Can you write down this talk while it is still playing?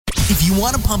If you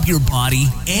want to pump your body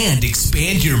and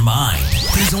expand your mind,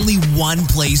 there's only one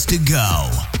place to go.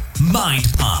 Mind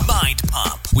Pump. Mind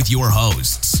Pump with your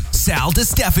hosts, Sal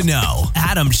DiStefano,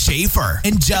 Adam Schafer,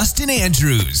 and Justin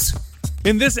Andrews.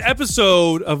 In this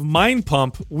episode of Mind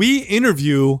Pump, we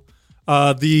interview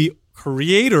the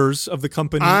creators of the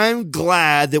company. I'm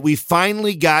glad that we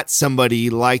finally got somebody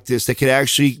like this that could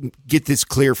actually get this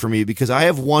clear for me, because I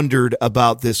have wondered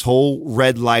about this whole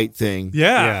red light thing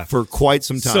for quite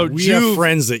some time. So we have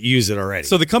friends that use it already.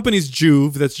 So the company's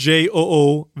Joovv, that's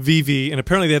Joovv, and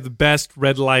apparently they have the best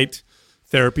red light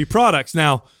therapy products.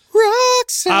 Now,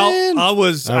 Roxanne. I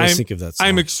was thinking of that song.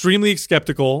 I'm extremely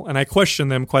skeptical, and I question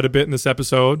them quite a bit in this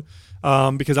episode.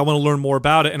 Because I want to learn more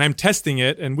about it, and I'm testing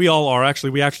it, and we all are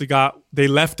actually. They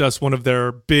left us one of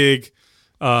their big,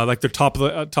 like their top of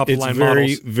the line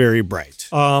models. It's very bright.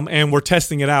 And we're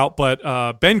testing it out.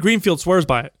 But Ben Greenfield swears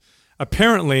by it.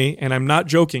 Apparently, and I'm not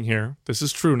joking here. This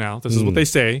is true now. This is what they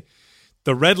say.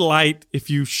 The red light,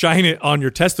 if you shine it on your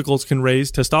testicles, can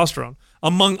raise testosterone,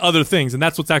 among other things, and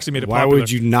that's what's actually made it popular. Why would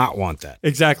you not want that?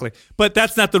 Exactly, but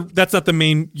that's not the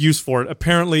main use for it.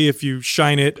 Apparently, if you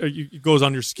shine it, it goes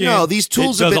on your skin. No, these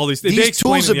tools have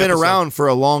been around for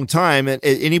a long time, and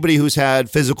anybody who's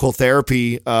had physical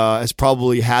therapy has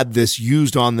probably had this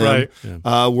used on them,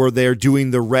 where they're doing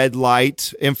the red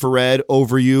light, infrared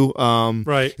over you.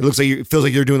 Right, it feels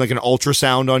like you're doing like an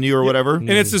ultrasound on you or whatever. And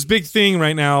it's this big thing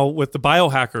right now with the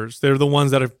biohackers. They're the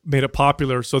ones that have made it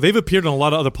popular. So they've appeared on a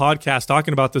lot of other podcasts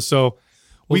talking about this. So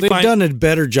they've done a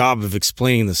better job of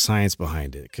explaining the science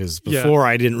behind it, because before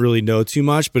I didn't really know too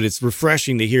much, but it's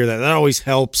refreshing to hear that. That always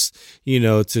helps,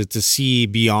 to see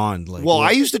beyond.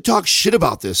 I used to talk shit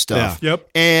about this stuff. Yeah. Yep.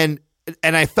 And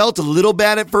I felt a little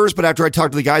bad at first, but after I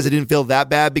talked to the guys, I didn't feel that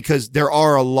bad, because there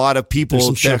are a lot of people. There's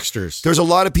some tricksters. There's a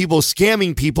lot of people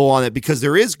scamming people on it, because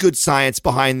there is good science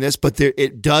behind this, but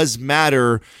it does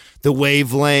matter the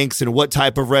wavelengths and what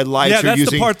type of red lights you're using. Yeah,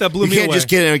 that's the part that blew me away. You can't just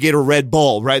get a red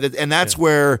bulb, right? And that's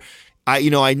where I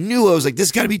knew I was like, this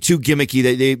has got to be too gimmicky.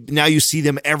 They now you see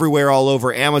them everywhere all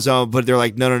over Amazon, but they're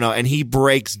like, no. And he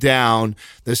breaks down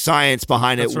the science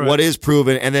behind it, what is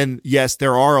proven. And then, yes,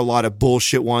 there are a lot of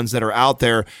bullshit ones that are out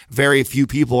there. Very few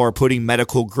people are putting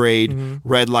medical grade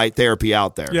red light therapy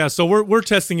out there. Yeah, so we're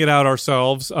testing it out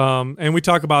ourselves. And we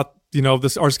talk about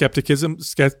our skepticism.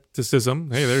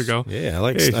 Hey, there you go. Yeah, I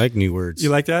like new words. You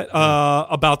like that?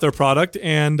 About their product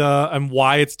and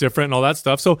why it's different and all that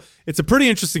stuff. So it's a pretty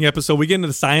interesting episode. We get into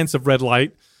the science of red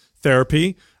light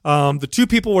therapy. The two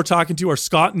people we're talking to are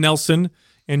Scott Nelson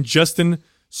and Justin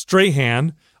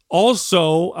Strahan.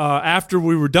 Also, after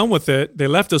we were done with it, they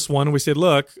left us one and we said,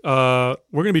 look, we're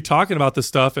going to be talking about this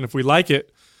stuff, and if we like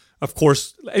it, of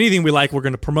course, anything we like, we're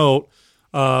going to promote.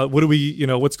 What do we,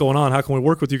 what's going on? How can we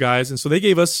work with you guys? And so they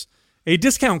gave us a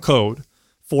discount code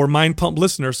for Mind Pump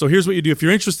listeners. So here's what you do. If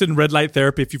you're interested in red light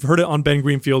therapy, if you've heard it on Ben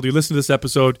Greenfield, you listen to this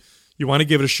episode, you want to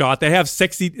give it a shot. They have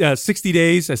 60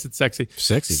 days. I said sexy.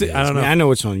 60 days. I don't know. I know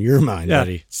what's on your mind,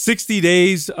 buddy. 60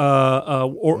 days.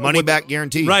 Or money back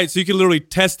guarantee. Right. So you can literally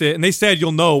test it. And they said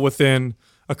you'll know within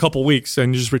a couple weeks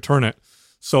and you just return it.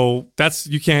 So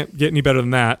you can't get any better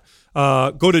than that.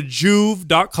 Go to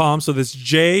joovv.com. So that's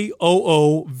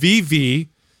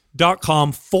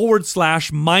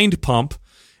JOOVV.com/mind pump.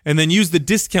 And then use the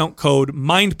discount code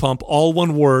mind pump, all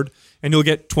one word, and you'll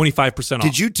get 25% off.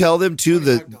 Did you tell them too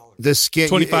the skin?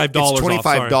 $25 It's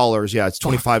 $25. Yeah, it's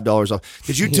 $25 off.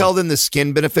 Did you tell them the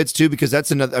skin benefits too? Because that's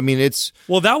another. I mean, it's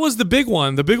that was the big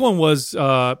one. The big one was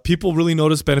people really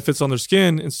notice benefits on their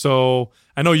skin, and so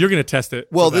I know you're going to test it.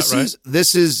 Well, this is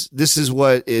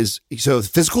what is so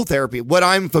physical therapy. What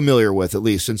I'm familiar with, at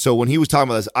least, and so when he was talking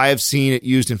about this, I have seen it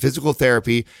used in physical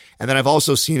therapy, and then I've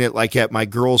also seen it like at my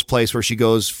girl's place where she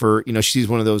goes for she's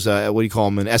one of those what do you call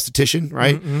them, an esthetician,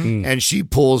 right? Mm-hmm. And she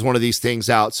pulls one of these things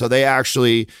out. So they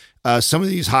actually. Some of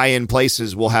these high-end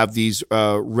places will have these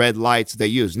red lights they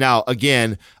use. Now,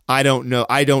 again, I don't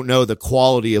know the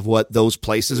quality of what those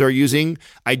places are using.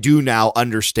 I do now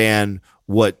understand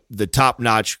what the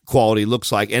top-notch quality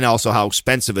looks like and also how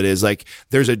expensive it is. Like,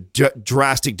 there's a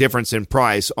drastic difference in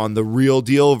price on the real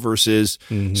deal versus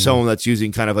someone that's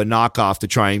using kind of a knockoff to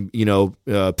try and,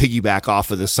 piggyback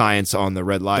off of the science on the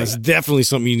red light. That's definitely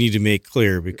something you need to make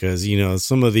clear because,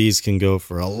 some of these can go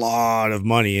for a lot of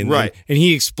money. And, right. And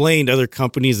he explained other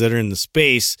companies that are in the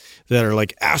space that are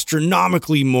like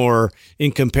astronomically more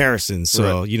in comparison.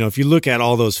 So, right. if you look at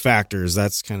all those factors,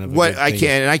 that's kind of what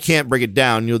I can't break it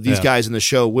down. These guys in the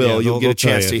show will. You'll get a they'll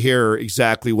chance tell to you. hear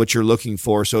exactly what you're looking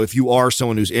for. So if you are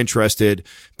someone who's interested,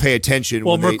 pay attention.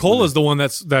 Well, Mercola's the one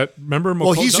that remember Mercola?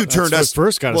 Well, he's who turned us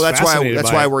first got us that's fascinated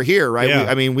by why it. we're here, right?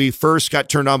 Yeah. We first got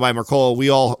turned on by Mercola. We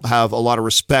all have a lot of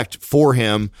respect for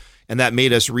him, and that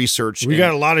made us research. We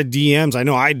got a lot of DMs. I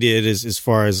know I did as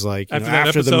far as like After that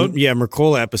episode? the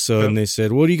Mercola episode, and they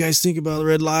said, "What do you guys think about the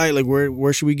red light? Like,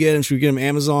 where should we get him? Should we get him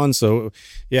Amazon?" So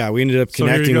yeah, we ended up So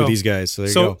here you connecting go. with these guys. So there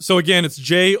you go. So again, it's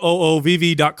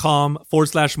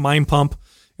joovv.com/mindpump,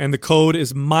 and the code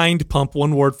is mindpump,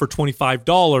 one word, for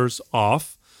 $25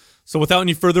 off. So without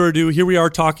any further ado, here we are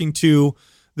talking to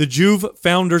the Joovv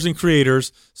founders and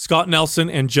creators, Scott Nelson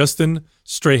and Justin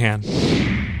Strahan.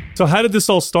 So how did this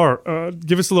all start?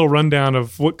 Give us a little rundown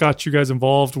of what got you guys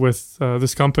involved with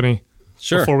this company.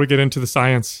 Sure. Before we get into the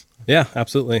science. Yeah,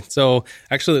 absolutely. So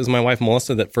actually, it was my wife,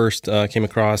 Melissa, that first came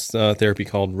across therapy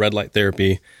called red light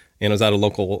therapy. And it was at a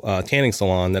local tanning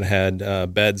salon that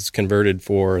had beds converted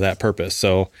for that purpose.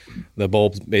 So the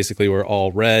bulbs basically were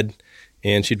all red.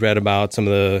 And she'd read about some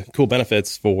of the cool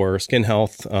benefits for skin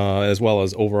health as well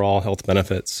as overall health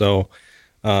benefits. So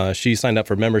she signed up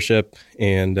for membership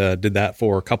and did that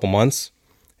for a couple months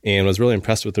and was really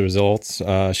impressed with the results.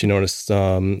 She noticed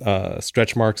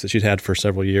stretch marks that she'd had for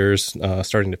several years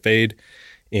starting to fade,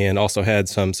 and also had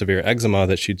some severe eczema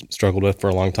that she'd struggled with for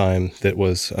a long time that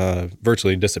was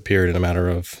virtually disappeared in a matter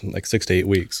of like 6 to 8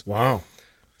 weeks. Wow.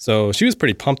 So she was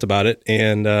pretty pumped about it.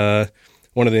 And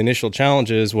one of the initial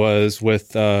challenges was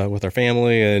with our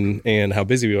family and how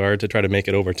busy we are to try to make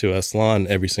it over to a salon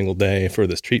every single day for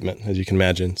this treatment, as you can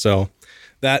imagine. So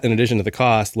that, in addition to the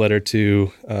cost, led her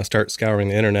to start scouring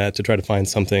the internet to try to find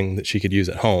something that she could use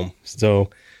at home. So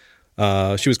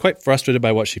she was quite frustrated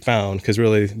by what she found, because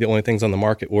really the only things on the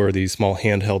market were these small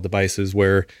handheld devices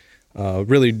where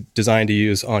really designed to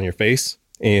use on your face.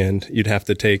 And you'd have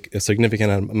to take a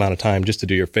significant amount of time just to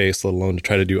do your face, let alone to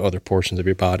try to do other portions of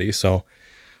your body. So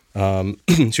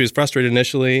she was frustrated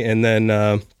initially, and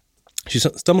then she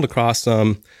stumbled across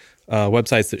some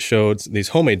websites that showed these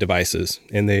homemade devices,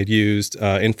 and they had used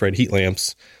infrared heat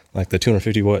lamps, like the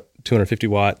 250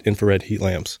 watt infrared heat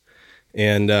lamps.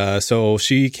 And so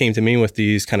she came to me with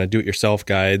these kind of do-it-yourself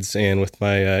guides, and with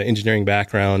my engineering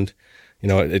background,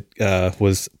 it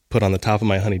was put on the top of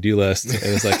my honey-do list. And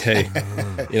it was like, hey,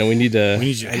 we need to.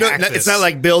 It's not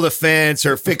like build a fence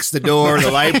or fix the door or the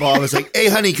light bulb. It's like, hey,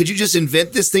 honey, could you just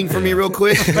invent this thing for me real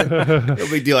quick? No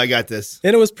big deal. I got this.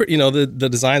 And it was pretty, the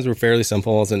designs were fairly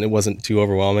simple, and it wasn't too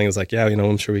overwhelming. It was like, yeah,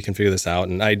 I'm sure we can figure this out.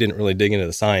 And I didn't really dig into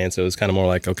the science. It was kind of more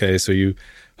like, okay, so you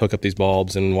hook up these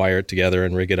bulbs and wire it together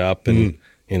and rig it up and,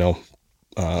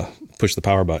 push the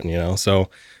power button, So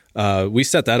we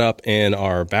set that up in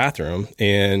our bathroom,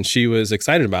 and she was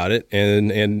excited about it,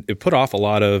 and it put off a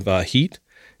lot of heat,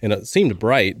 and it seemed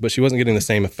bright, but she wasn't getting the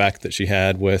same effect that she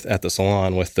had at the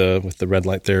salon with the red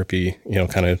light therapy,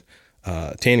 kind of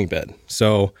tanning bed.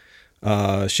 So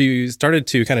she started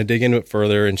to kind of dig into it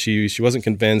further, and she wasn't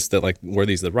convinced that, like, were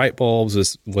these the right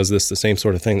bulbs? Was this the same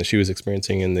sort of thing that she was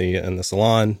experiencing in the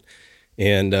salon?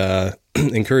 And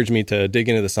encouraged me to dig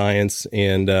into the science,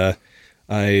 and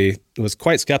I was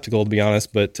quite skeptical, to be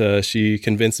honest, but she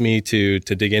convinced me to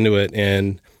dig into it.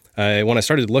 And when I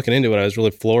started looking into it, I was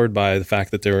really floored by the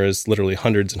fact that there was literally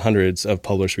hundreds and hundreds of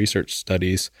published research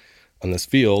studies on this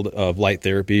field of light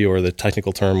therapy, or the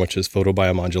technical term, which is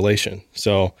photobiomodulation.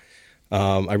 So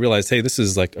I realized, hey, this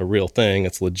is like a real thing.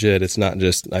 It's legit. It's not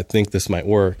just, I think this might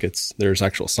work. There's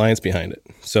actual science behind it.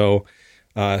 So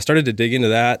I started to dig into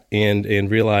that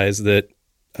and realize that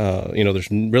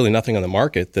there's really nothing on the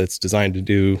market that's designed to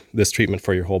do this treatment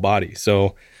for your whole body.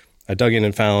 So I dug in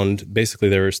and found basically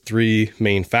there was 3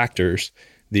 main factors.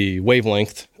 The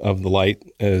wavelength of the light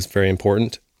is very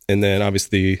important, and then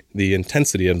obviously the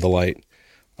intensity of the light.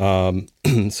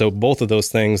 So both of those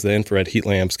things, the infrared heat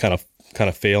lamps kind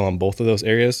of fail on both of those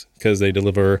areas, because they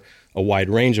deliver a wide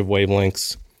range of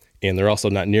wavelengths, and they're also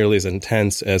not nearly as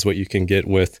intense as what you can get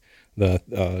with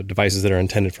the devices that are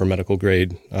intended for medical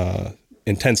grade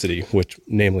intensity, which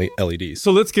namely LEDs.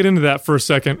 So let's get into that for a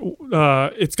second.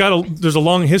 There's a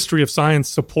long history of science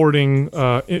supporting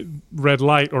red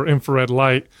light or infrared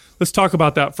light. Let's talk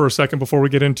about that for a second before we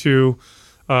get into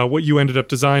what you ended up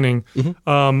designing.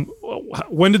 Mm-hmm.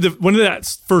 When did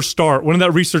that first start? When did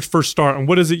that research first start, and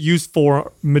what is it used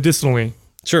for medicinally?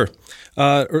 Sure.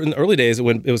 In the early days, it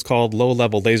was called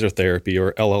low-level laser therapy,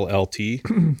 or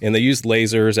LLLT, and they used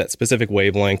lasers at specific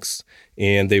wavelengths,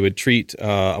 and they would treat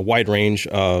a wide range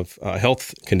of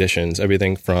health conditions,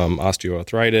 everything from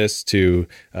osteoarthritis to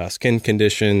skin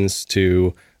conditions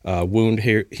to wound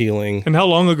healing. And how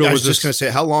long ago I was was just this? going to say,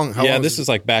 how long? This is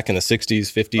like back in the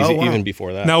 60s, 50s, Oh, wow. even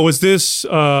before that. Now, was this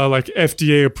like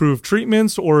FDA approved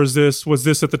treatments, or was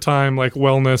this at the time like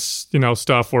wellness,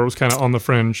 stuff where it was kind of on the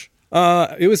fringe?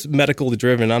 It was medically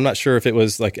driven. I'm not sure if it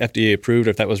was like FDA approved,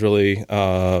 or if that was really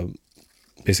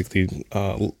basically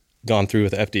gone through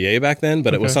with the FDA back then,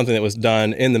 but it was something that was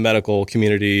done in the medical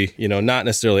community, not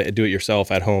necessarily a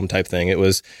do-it-yourself at home type thing. It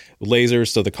was lasers,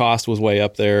 so the cost was way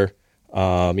up there.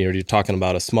 You're talking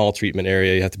about a small treatment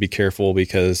area. You have to be careful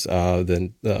because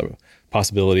then the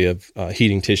possibility of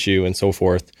heating tissue and so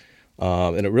forth.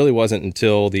 And it really wasn't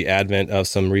until the advent of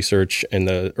some research in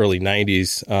the early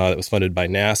 90s that was funded by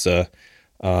NASA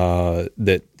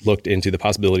that looked into the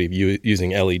possibility of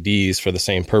using LEDs for the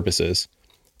same purposes.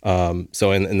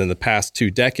 So in the past 2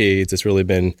 decades, it's really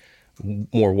been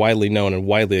more widely known and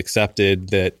widely accepted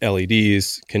that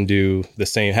LEDs can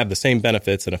have the same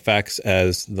benefits and effects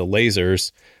as the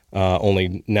lasers.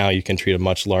 Only now you can treat a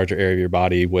much larger area of your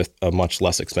body with a much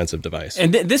less expensive device.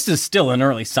 And this is still in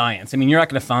early science. I mean, you're not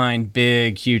going to find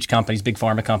big, huge companies, big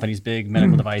pharma companies, big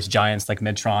medical device giants like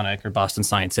Medtronic or Boston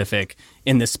Scientific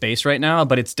in this space right now,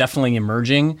 but it's definitely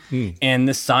emerging. And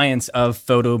this science of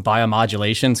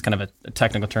photobiomodulation is kind of a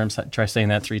technical term. Try saying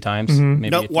that 3 times. Maybe,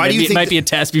 Now, why do you it think might be a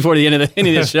test before the end of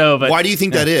the show. But why do you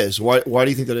think that is? Why do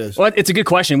you think that is? Well, it's a good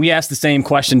question. We asked the same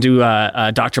question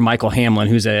to Dr. Michael Hamlin,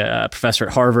 who's a professor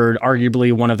at Harvard,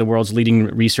 arguably one of the world's leading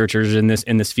researchers in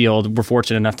this field. We're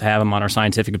fortunate enough to have him on our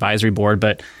scientific advisory board.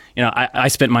 But I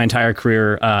spent my entire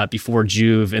career before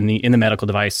Joovv in the medical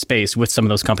device space with some of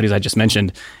those companies I just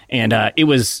mentioned, and it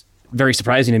was very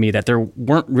surprising to me that there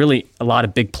weren't really a lot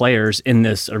of big players in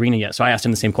this arena yet. So I asked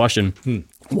him the same question: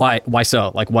 Why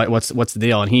so? Like, what's the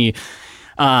deal? And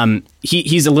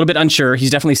he's a little bit unsure. He's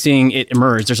definitely seeing it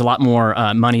emerge. There's a lot more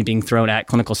money being thrown at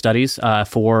clinical studies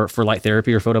for light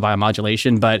therapy or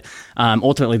photobiomodulation, but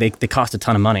ultimately they cost a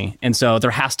ton of money. And so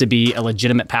there has to be a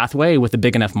legitimate pathway with a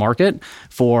big enough market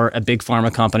for a big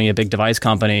pharma company, a big device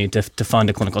company to fund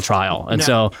a clinical trial. And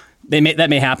so that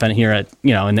may happen here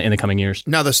in the coming years.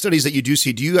 Now, the studies that you do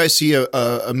see, do you guys see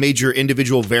a major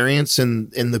individual variance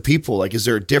in the people? Like, is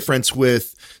there a difference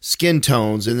with skin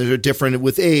tones, and is it different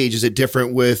with age? Is it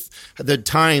different with the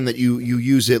time that you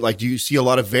use it? Like, do you see a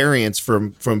lot of variance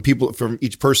from people, from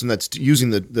each person that's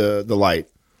using the light?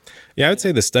 Yeah, I would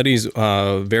say the studies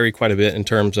vary quite a bit in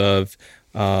terms of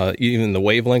even the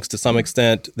wavelengths to some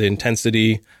extent, the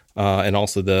intensity, and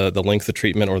also the length of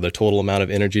treatment or the total amount of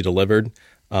energy delivered.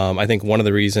 I think one of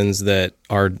the reasons that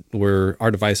our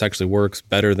device actually works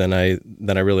better than I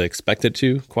really expect it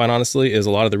to, quite honestly, is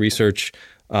a lot of the research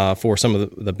for some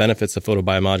of the benefits of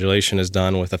photobiomodulation is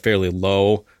done with a fairly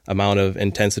low amount of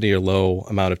intensity or low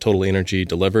amount of total energy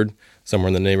delivered, somewhere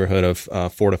in the neighborhood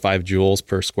of 4 to 5 joules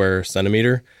per square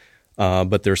centimeter.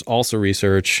 But there's also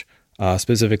research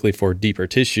specifically for deeper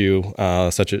tissue,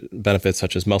 benefits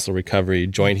such as muscle recovery,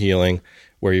 joint healing,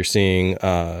 where you're seeing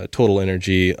total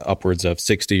energy upwards of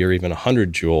 60 or even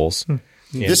 100 joules.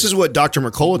 This is what Dr.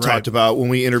 Mercola talked about when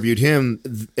we interviewed him,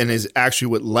 and is actually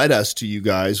what led us to you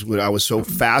guys, what I was so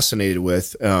fascinated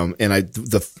with.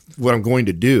 What I'm going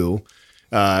to do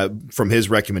from his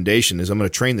recommendation is I'm going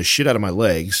to train the shit out of my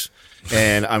legs,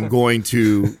 and I'm going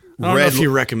to I don't know if he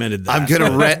recommended that. I'm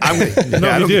gonna red.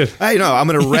 No, he did. I know. I'm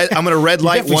gonna red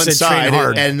light definitely one said train side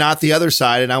hard. and not the other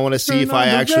side, and I want to see if I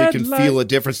actually can feel a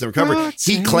difference in the recovery.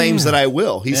 He claims that I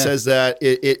will. He says that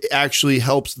it actually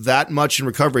helps that much in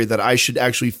recovery that I should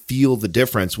actually feel the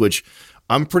difference, which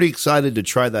I'm pretty excited to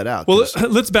try that out. Well,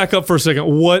 let's back up for a second.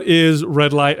 What is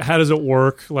red light? How does it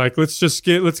work? Like, let's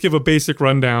give a basic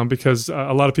rundown, because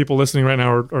a lot of people listening right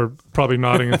now are probably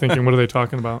nodding and thinking, what are they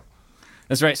talking about?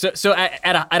 That's right. So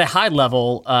at a high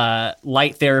level,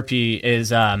 light therapy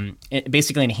is it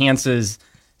basically enhances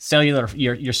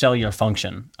your cellular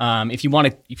function. If you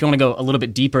want to go a little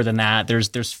bit deeper than that,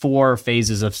 there's 4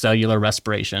 phases of cellular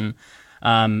respiration.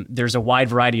 There's a wide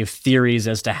variety of theories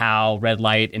as to how red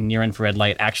light and near infrared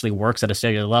light actually works at a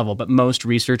cellular level, but most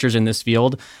researchers in this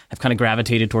field have kind of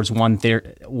gravitated towards one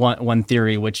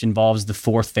theory, which involves the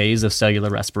 4th phase of cellular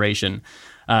respiration.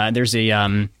 There's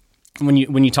a when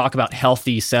you talk about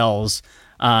healthy cells,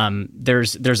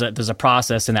 there's a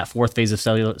process in that 4th phase of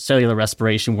cellular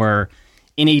respiration where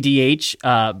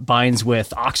NADH binds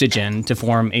with oxygen to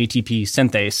form ATP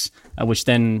synthase, which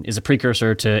then is a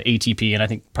precursor to ATP. And I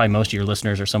think probably most of your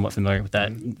listeners are somewhat familiar with that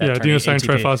term, adenosine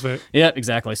ATP. triphosphate. Yeah,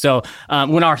 exactly. So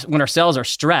when our cells are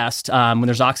stressed, when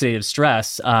there's oxidative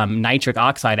stress, nitric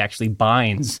oxide actually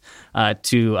binds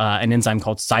to an enzyme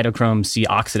called cytochrome C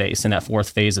oxidase in that fourth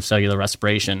phase of cellular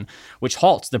respiration, which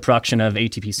halts the production of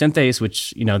ATP synthase,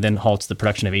 which then halts the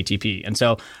production of ATP. And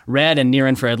so red and near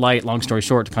infrared light, long story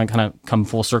short, to kind of come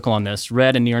full circle on this,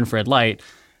 red and near infrared light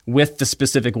with the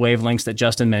specific wavelengths that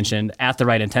Justin mentioned at the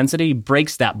right intensity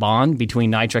breaks that bond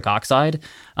between nitric oxide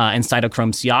and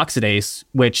cytochrome C oxidase,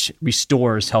 which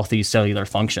restores healthy cellular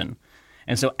function.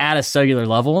 And so at a cellular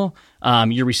level,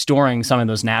 you're restoring some of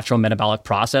those natural metabolic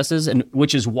processes, and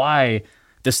which is why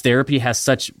this therapy has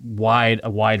such a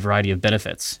wide variety of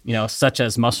benefits, such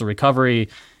as muscle recovery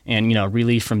and,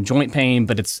 relief from joint pain,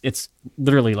 but it's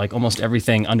literally like almost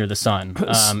everything under the sun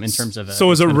in terms of. So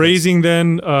is it raising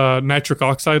then nitric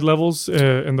oxide levels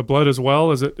in the blood as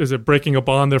well? Is it breaking a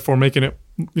bond, therefore making it,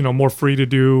 more free to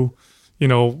do,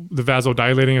 the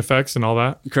vasodilating effects and all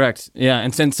that? Correct. Yeah.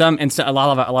 And a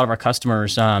lot of our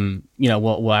customers,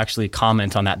 will actually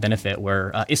comment on that benefit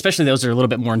where, especially those that are a little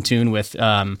bit more in tune with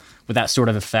that sort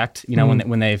of effect,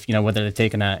 when they've, whether they've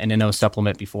taken an NO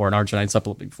supplement before, an arginine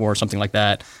supplement before, or something like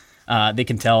that, they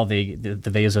can tell the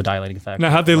vasodilating effect.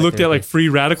 Now, have they looked at free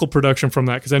radical production from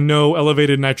that? Because I know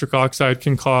elevated nitric oxide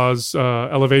can cause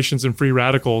elevations in free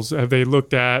radicals. Have they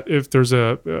looked at if there's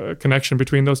a connection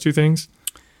between those two things?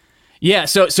 Yeah,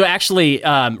 so actually,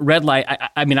 red light.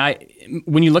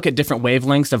 When you look at different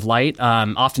wavelengths of light,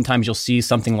 oftentimes you'll see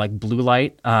something like blue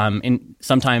light,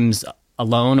 sometimes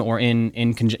alone or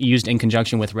used in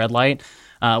conjunction with red light.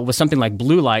 With something like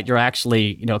blue light, you're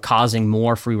actually causing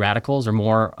more free radicals or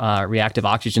more reactive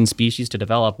oxygen species to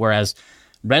develop. Whereas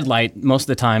red light, most of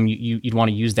the time, you'd want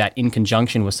to use that in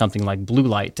conjunction with something like blue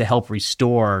light to help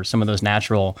restore some of those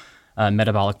natural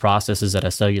metabolic processes at a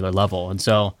cellular level. And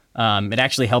so it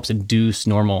actually helps induce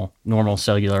normal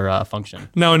cellular function.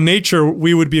 Now, in nature,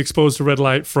 we would be exposed to red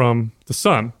light from the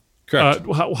sun. Correct.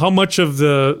 How much of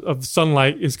the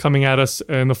sunlight is coming at us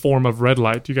in the form of red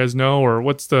light? Do you guys know, or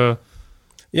what's the...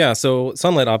 Yeah, so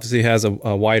sunlight obviously has a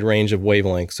wide range of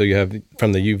wavelengths. So you have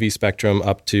from the UV spectrum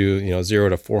up to 0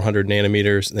 to 400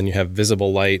 nanometers. Then you have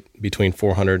visible light between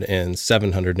 400 and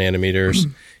 700 nanometers,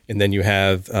 and then you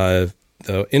have the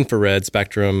infrared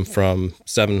spectrum from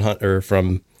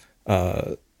 700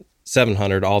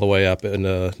 all the way up in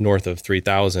the north of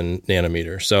 3,000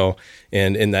 nanometers. So,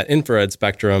 and in that infrared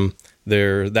spectrum,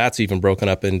 that's even broken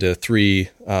up into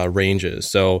three ranges.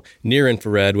 So near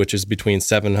infrared, which is between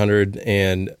 700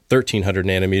 and 1,300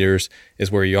 nanometers,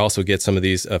 is where you also get some of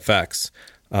these effects.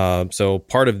 So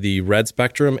part of the red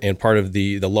spectrum and part of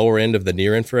the lower end of the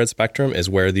near infrared spectrum is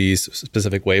where these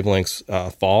specific wavelengths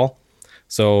fall.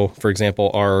 So, for example,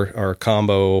 our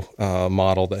combo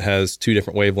model that has two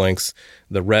different wavelengths,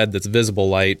 the red that's visible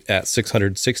light at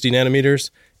 660 nanometers,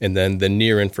 and then the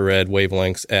near infrared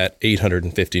wavelengths at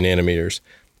 850 nanometers.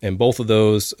 And both of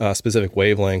those specific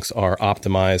wavelengths are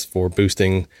optimized for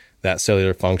boosting that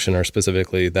cellular function, or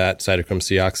specifically that cytochrome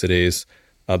C oxidase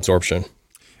absorption.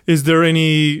 Is there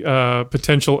any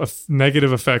potential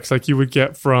negative effects like you would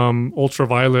get from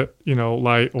ultraviolet,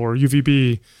 light or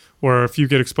UVB? Where if you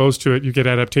get exposed to it, you get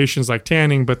adaptations like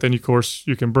tanning, but then, of course,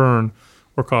 you can burn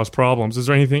or cause problems. Is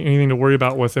there anything to worry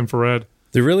about with infrared?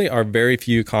 There really are very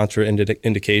few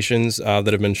contraindications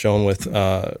that have been shown with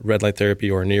red light therapy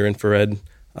or near infrared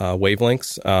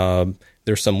wavelengths.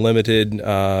 There's some limited,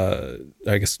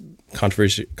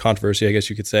 controversy, I guess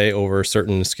you could say, over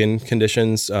certain skin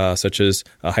conditions, such as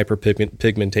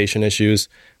hyperpigmentation issues,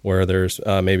 where there's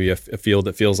maybe a field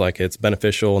that feels like it's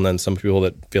beneficial, and then some people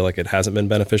that feel like it hasn't been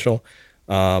beneficial.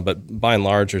 But by and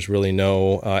large, there's really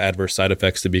no adverse side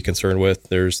effects to be concerned with.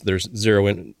 There's zero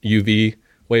UV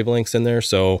wavelengths in there,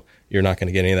 so you're not going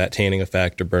to get any of that tanning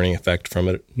effect or burning effect from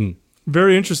it.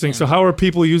 Very interesting. So how are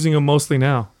people using them mostly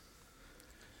now?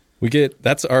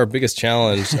 That's our biggest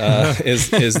challenge is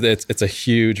that it's a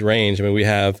huge range. I mean, we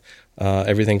have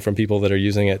everything from people that are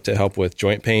using it to help with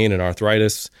joint pain and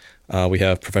arthritis. We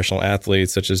have professional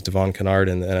athletes such as Devon Kennard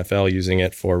in the NFL using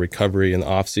it for recovery in the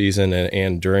off season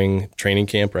and during training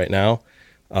camp right now.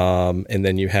 And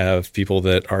then you have people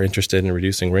that are interested in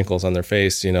reducing wrinkles on their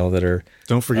face, that are...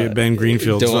 Don't forget Ben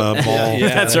Greenfield's ball. Yeah,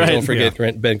 that's right. Don't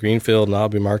forget Ben Greenfield and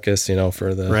Aubrey Marcus,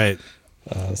 for the... Right.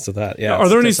 So that, yeah. Are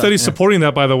there any studies supporting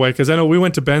that, by the way? Because I know we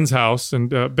went to Ben's house, and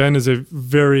Ben is a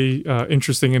very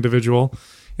interesting individual.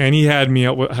 And he had me,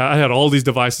 I had all these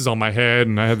devices on my head,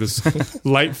 and I had this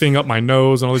light thing up my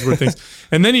nose and all these weird things.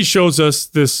 And then he shows us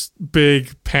this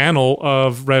big panel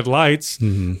of red lights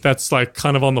that's like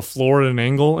kind of on the floor at an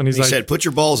angle. And he said, put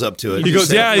your balls up to it. He goes,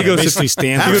 basically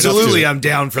stand. Absolutely, I'm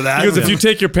down for that. He goes, if you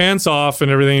take your pants off and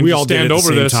everything, and we you all stand did at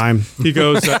over the same this, time. he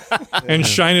goes, and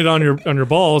shine it on your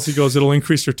balls. He goes, it'll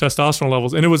increase your testosterone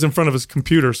levels. And it was in front of his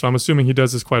computer, so I'm assuming he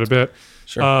does this quite a bit.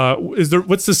 Sure.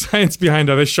 What's the science behind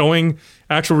it? Are they showing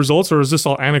actual results, or is this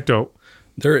all anecdote?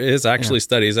 There is actually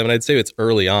studies. I mean, I'd say it's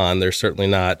early on. There's certainly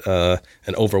not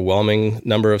an overwhelming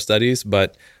number of studies,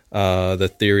 but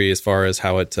the theory as far as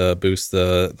how it boosts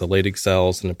the Leydig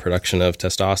cells and the production of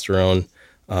testosterone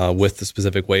with the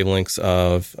specific wavelengths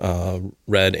of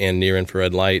red and near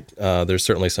infrared light, there's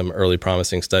certainly some early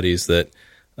promising studies that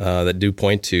do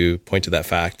point to that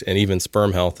fact, and even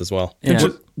sperm health as well. Yeah.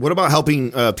 What about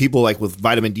helping people like with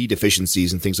vitamin D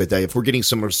deficiencies and things like that? If we're getting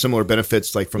some similar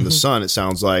benefits like from the sun, it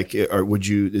sounds like, or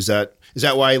is that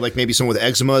why like maybe someone with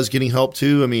eczema is getting help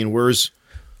too? I mean,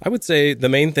 I would say the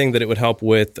main thing that it would help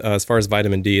with as far as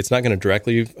vitamin D, it's not going to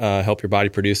directly help your body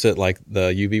produce it like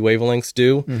the UV wavelengths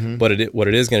do, but what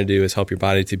it is going to do is help your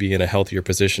body to be in a healthier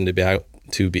position to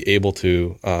be able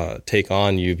to take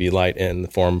on UV light in the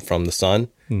form from the sun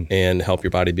and help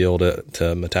your body be able to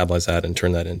metabolize that and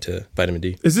turn that into vitamin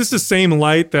D. Is this the same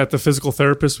light that the physical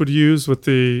therapist would use with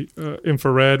the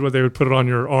infrared, where they would put it on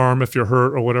your arm if you're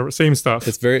hurt or whatever? Same stuff.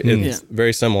 It's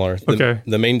very similar. Okay.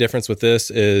 The main difference with this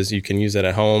is you can use it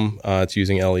at home. It's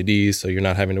using LEDs, so you're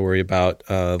not having to worry about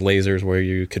lasers where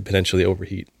you could potentially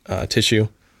overheat tissue.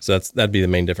 So that'd be the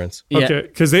main difference. Okay,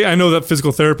 because I know that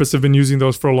physical therapists have been using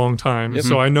those for a long time.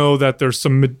 So I know that there's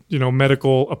some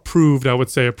medical approved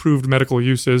medical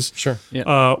uses. Sure.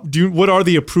 Yeah. What are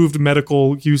the approved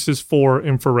medical uses for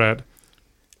infrared?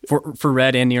 For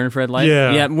red and near infrared light.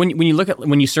 Yeah. When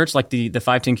you search like the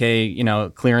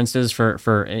 510K clearances for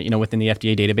within the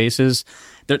FDA databases,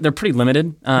 they're pretty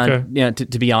limited. Okay.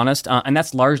 To be honest, and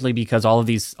that's largely because all of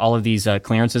these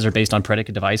clearances are based on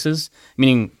predicate devices,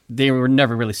 meaning they were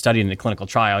never really studied in a clinical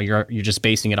trial. You're just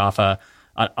basing it off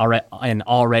an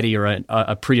already or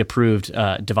a pre-approved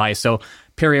device. So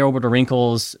periorbital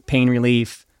wrinkles, pain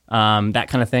relief, that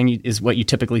kind of thing is what you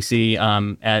typically see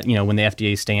when the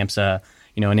FDA stamps an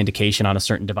indication on a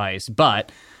certain device.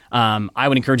 But I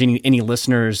would encourage any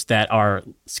listeners that are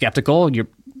skeptical, you're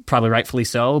probably rightfully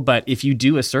so, but if you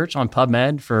do a search on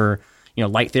PubMed for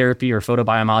light therapy or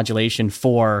photobiomodulation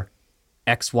for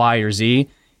X, Y, or Z,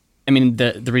 I mean,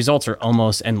 the results are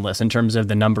almost endless in terms of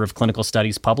the number of clinical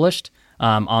studies published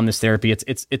on this therapy.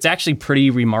 It's actually pretty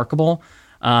remarkable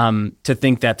to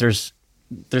think that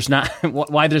there's not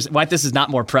why this is not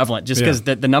more prevalent, just because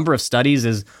the number of studies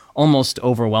is almost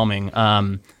overwhelming.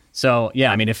 So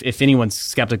yeah, I mean, if anyone's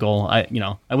skeptical, I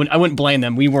wouldn't blame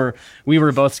them. We were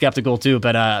both skeptical too,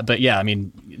 but yeah, I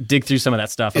mean, dig through some of that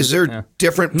stuff. Is there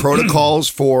different protocols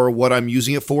for what I'm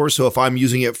using it for? So if I'm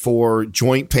using it for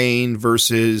joint pain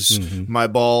versus my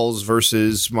balls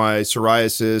versus my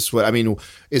psoriasis,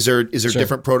 is there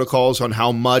different protocols on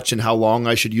how much and how long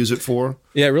I should use it for?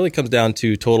 Yeah, it really comes down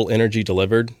to total energy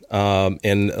delivered.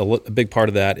 And a big part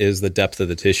of that is the depth of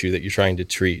the tissue that you're trying to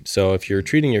treat. So if you're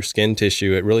treating your skin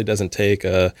tissue, it really doesn't take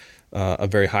a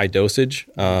very high dosage.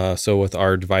 So with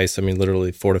our device, I mean,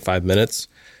 literally 4 to 5 minutes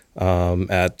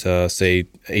at, say,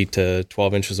 8 to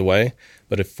 12 inches away.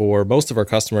 But if for most of our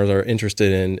customers are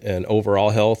interested in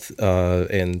overall health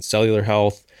and cellular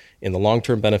health, in the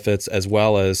long-term benefits, as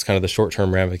well as kind of the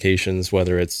short-term ramifications,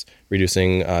 whether it's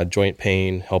reducing joint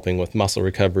pain, helping with muscle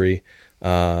recovery,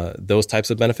 those types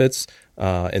of benefits.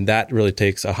 And that really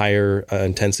takes a higher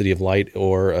intensity of light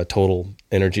or a total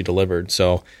energy delivered.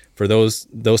 So for those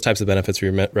types of benefits, we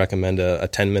recommend a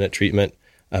 10-minute treatment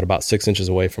at about 6 inches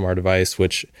away from our device,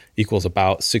 which equals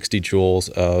about 60 joules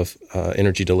of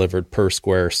energy delivered per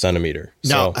square centimeter.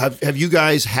 Now, So, have you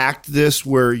guys hacked this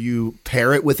where you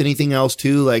pair it with anything else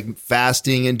too, like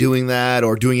fasting and doing that,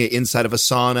 or doing it inside of a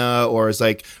sauna, or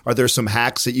are there some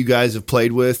hacks that you guys have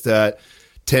played with that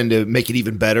tend to make it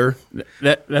even better?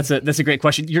 That's a great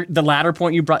question. The latter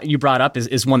point you brought up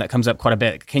is one that comes up quite a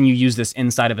bit. Can you use this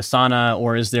inside of a sauna,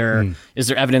 or is there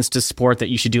evidence to support that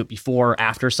you should do it before or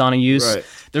after sauna use? Right.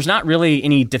 There's not really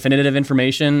any definitive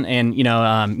information, and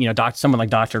someone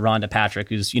like Dr. Rhonda Patrick,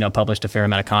 who's published a fair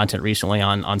amount of content recently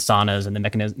on saunas and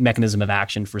the mechanism of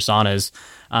action for saunas.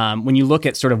 When you look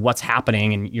at sort of what's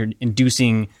happening and you're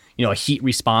inducing a heat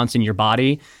response in your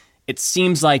body, it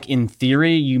seems like in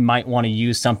theory you might want to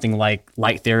use something like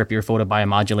light therapy or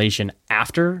photobiomodulation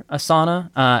after a sauna,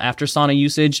 after sauna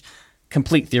usage.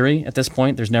 complete theory at this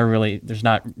point. There's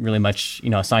not really much,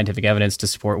 scientific evidence to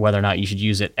support whether or not you should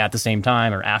use it at the same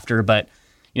time or after. But,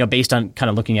 based on kind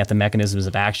of looking at the mechanisms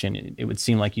of action, it would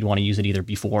seem like you'd want to use it either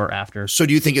before or after. So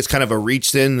do you think it's kind of a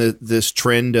reach then, this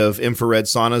trend of infrared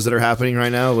saunas that are happening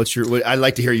right now? I'd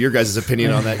like to hear your guys'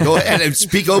 opinion on that. Go ahead and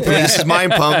speak openly. This is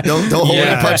Mind Pump. Don't hold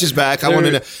any punches back. I want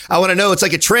to know. It's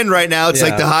like a trend right now. It's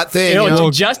like the hot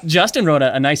thing. Justin wrote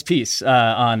a nice piece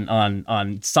on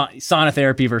sauna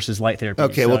therapy versus light therapy.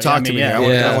 Okay, well, talk to me. I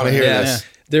want to hear this.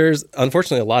 There's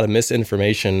unfortunately a lot of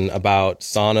misinformation about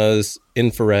saunas,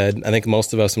 infrared. I think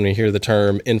most of us, when we hear the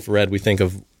term infrared, we think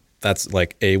of that's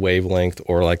like a wavelength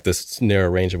or like this narrow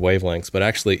range of wavelengths. But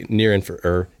actually,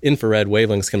 infrared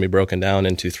wavelengths can be broken down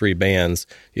into 3 bands.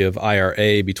 You have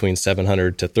IRA between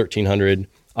 700 to 1300,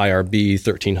 IRB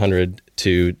 1300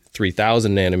 to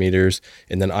 3000 nanometers,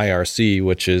 and then IRC,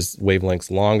 which is wavelengths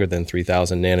longer than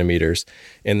 3000 nanometers.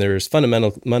 And there's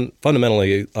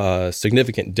fundamentally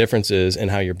significant differences in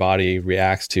how your body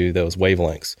reacts to those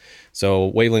wavelengths.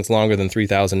 So wavelengths longer than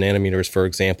 3000 nanometers, for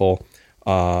example,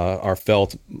 are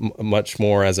felt much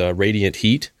more as a radiant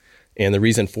heat. And the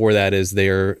reason for that is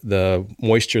the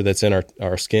moisture that's in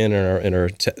our skin and in our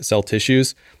cell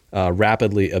tissues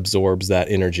rapidly absorbs that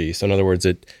energy. So in other words,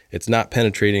 it's not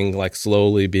penetrating like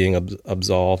slowly being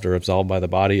absolved by the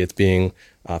body. It's being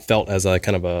felt as a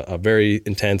kind of a very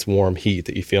intense warm heat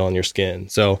that you feel on your skin.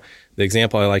 So the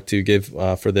example I like to give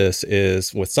for this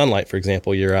is with sunlight. For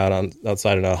example, you're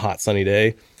outside on a hot sunny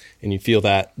day and you feel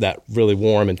that really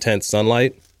warm, intense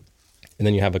sunlight. And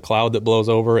then you have a cloud that blows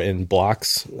over and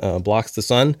blocks the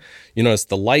sun. You notice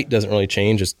the light doesn't really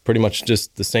change. It's pretty much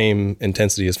just the same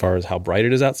intensity as far as how bright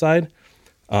it is outside.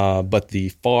 But the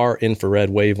far infrared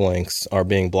wavelengths are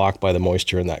being blocked by the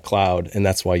moisture in that cloud. And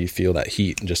that's why you feel that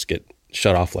heat and just get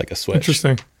shut off like a switch.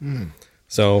 Interesting.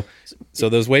 So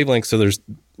those wavelengths, so there's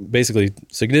basically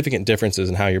significant differences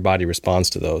in how your body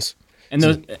responds to those. And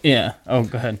those, Oh,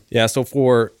 go ahead. Yeah. So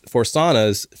for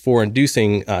saunas, for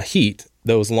inducing heat,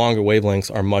 those longer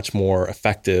wavelengths are much more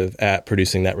effective at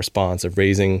producing that response of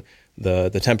raising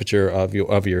the temperature of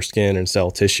your skin and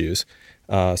cell tissues.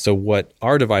 So what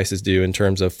our devices do in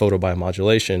terms of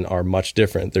photobiomodulation are much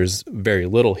different. There's very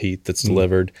little heat that's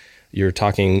delivered. You're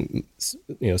talking,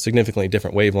 significantly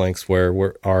different wavelengths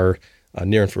where our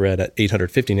near infrared at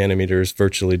 850 nanometers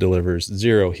virtually delivers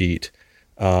zero heat.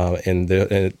 And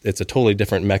it's a totally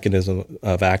different mechanism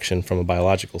of action from a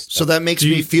biological standpoint. So that makes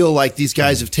me feel like these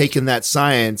guys have taken that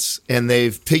science and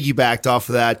they've piggybacked off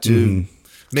of that to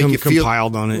make you feel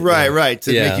compiled on it. Right.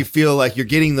 To make you feel like you're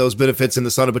getting those benefits in the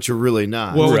sauna, but you're really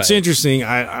not. Well, what's interesting,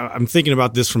 I'm thinking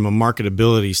about this from a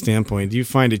marketability standpoint. Do you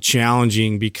find it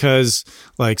challenging because,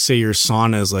 like, say your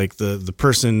sauna is like the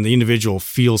person, the individual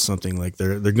feels something like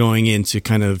they're going in to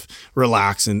kind of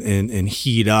relax and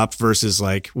heat up versus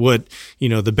like what,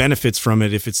 the benefits from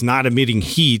it, if it's not emitting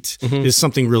heat, is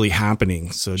something really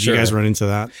happening. So do you guys run into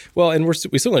that? Well, and we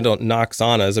certainly don't knock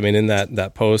saunas. I mean, in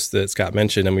that post that Scott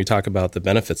mentioned, and we talk about the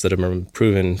benefits that have been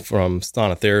proven from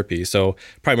sauna therapy. So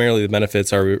primarily the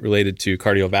benefits are related to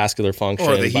cardiovascular function.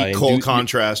 Or the heat-cold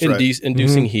contrast,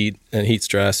 inducing heat and heat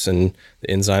stress and the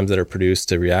enzymes that are produced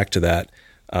to react to that.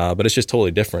 But it's just totally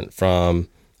different from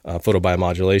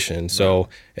photobiomodulation. So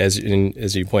as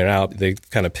you pointed out, they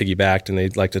kind of piggybacked and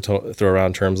they'd like to throw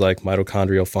around terms like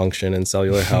mitochondrial function and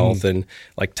cellular health. And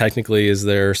like technically, is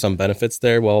there some benefits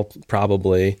there? Well,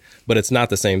 probably, but it's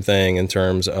not the same thing in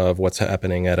terms of what's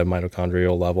happening at a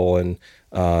mitochondrial level and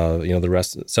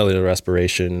cellular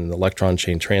respiration, the electron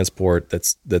chain transport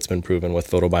that's been proven with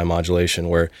photobiomodulation,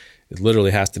 where it literally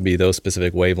has to be those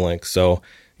specific wavelengths. So,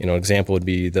 an example would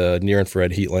be the near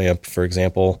infrared heat lamp, for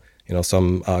example.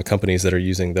 Some companies that are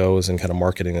using those and kind of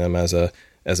marketing them as a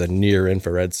near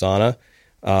infrared sauna.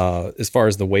 As far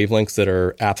as the wavelengths that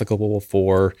are applicable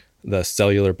for the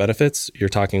cellular benefits, you're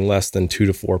talking less than 2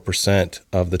 to 4%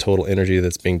 of the total energy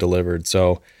that's being delivered.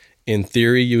 So in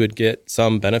theory, you would get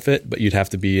some benefit, but you'd have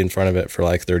to be in front of it for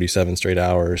like 37 straight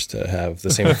hours to have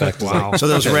the same effect. Wow. So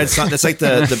those red sun, that's like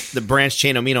the branched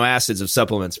chain amino acids of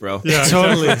supplements, bro. Yeah,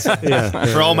 totally.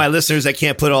 For all my listeners that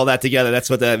can't put all that together, that's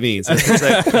what that means.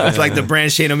 It's like the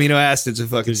branched chain amino acids of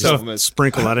fucking supplements.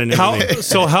 Sprinkle that in everything.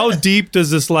 So how deep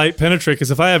does this light penetrate? Because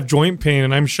if I have joint pain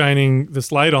and I'm shining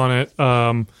this light on it,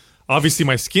 obviously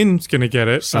my skin's going to get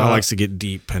it. Sal likes to get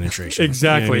deep penetration.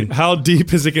 Exactly. You know what I mean? How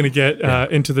deep is it going to get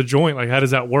into the joint? Like, how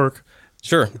does that work?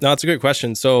 Sure. No, it's a great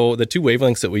question. So the two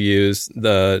wavelengths that we use,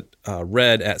 the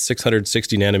red at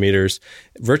 660 nanometers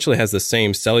virtually has the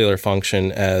same cellular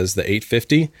function as the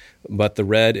 850, but the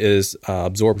red is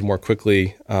absorbed more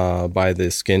quickly by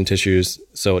the skin tissues,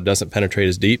 so it doesn't penetrate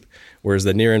as deep, whereas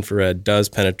the near infrared does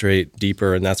penetrate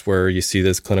deeper, and that's where you see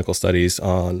this clinical studies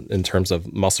in terms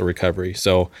of muscle recovery.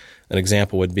 So an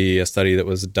example would be a study that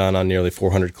was done on nearly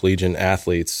 400 collegiate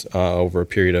athletes over a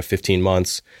period of 15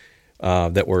 months,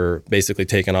 that were basically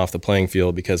taken off the playing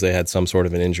field because they had some sort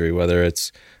of an injury, whether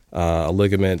it's a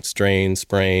ligament strain,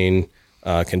 sprain,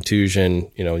 contusion,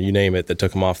 you name it, that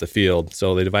took them off the field.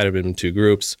 So they divided them into two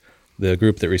groups. The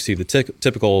group that received the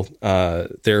typical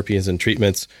therapies and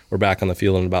treatments were back on the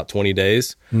field in about 20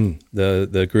 days.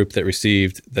 The group that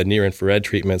received the near-infrared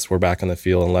treatments were back on the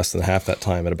field in less than half that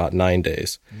time at about 9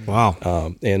 days.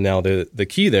 Wow. And now the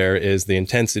key there is the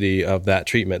intensity of that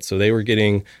treatment. So they were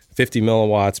getting 50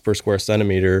 milliwatts per square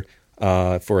centimeter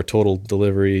for a total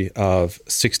delivery of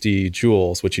 60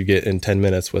 joules, which you get in 10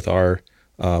 minutes with our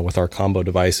combo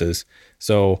devices.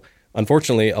 So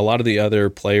unfortunately, a lot of the other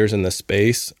players in the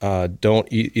space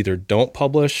either don't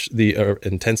publish the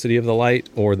intensity of the light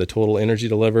or the total energy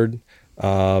delivered,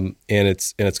 and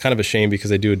it's kind of a shame because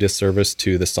they do a disservice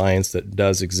to the science that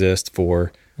does exist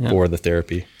for the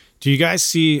therapy. Do you guys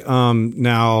see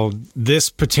now this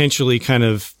potentially kind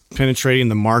of penetrating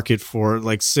the market for,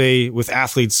 like, say, with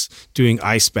athletes doing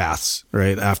ice baths,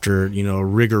 right, after, a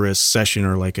rigorous session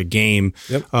or like a game?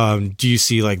 Yep. Do you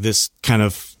see like this kind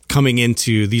of coming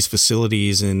into these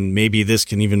facilities, and maybe this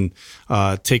can even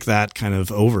take that kind of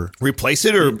over? Replace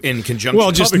it, or in conjunction?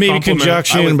 Well, just Probably maybe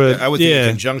conjunction, I would think yeah.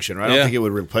 in conjunction, right? I don't think it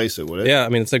would replace it, would it? Yeah, I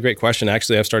mean, it's a great question.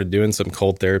 Actually, I've started doing some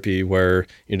cold therapy where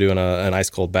you're doing an ice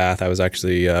cold bath. I was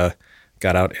actually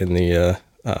got out in the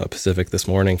Pacific this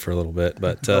morning for a little bit,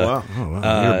 but wow.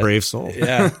 You're a brave soul.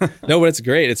 Yeah, no, but it's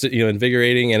great. It's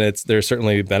invigorating, and there's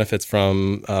certainly benefits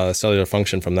from cellular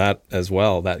function from that as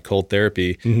well. That cold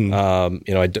therapy.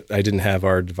 Mm-hmm. I didn't have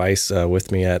our device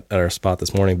with me at our spot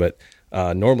this morning, but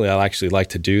normally I actually like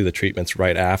to do the treatments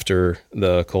right after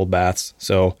the cold baths.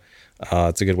 So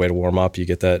it's a good way to warm up. You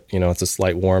get that, it's a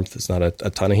slight warmth. It's not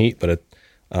a ton of heat, but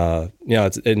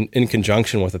it's in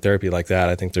conjunction with a therapy like that.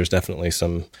 I think there's definitely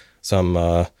some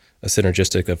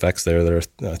synergistic effects there that are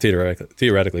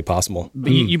theoretically possible.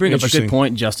 But you bring up a good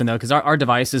point, Justin, though, because our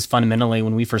devices fundamentally,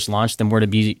 when we first launched them, were to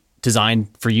be designed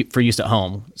for use at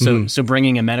home. So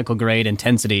bringing a medical grade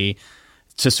intensity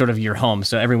to sort of your home,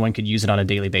 so everyone could use it on a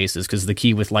daily basis. Because the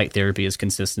key with light therapy is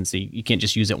consistency. You can't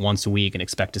just use it once a week and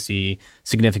expect to see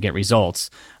significant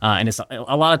results. And it's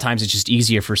a lot of times it's just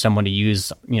easier for someone to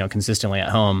use consistently at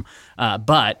home.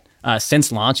 But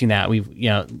since launching that, we've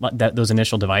those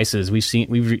initial devices,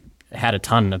 we've had a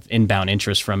ton of inbound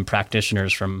interest from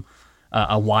practitioners from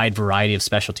a wide variety of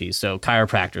specialties. So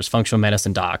chiropractors, functional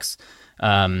medicine docs,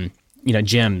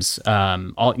 gyms,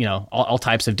 all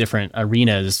types of different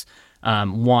arenas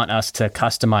want us to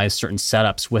customize certain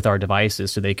setups with our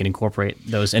devices so they can incorporate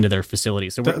those into their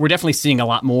facilities. So we're definitely seeing a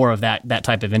lot more of that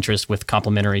type of interest with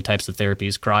complementary types of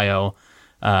therapies, cryo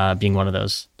being one of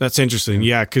those. That's interesting.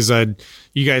 Yeah, because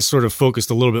you guys sort of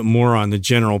focused a little bit more on the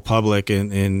general public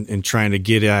and trying to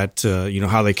get at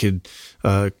how they could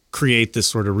create this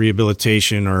sort of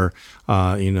rehabilitation or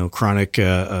chronic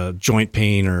joint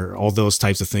pain or all those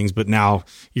types of things. But now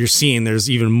you're seeing there's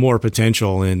even more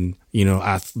potential in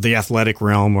the athletic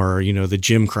realm or the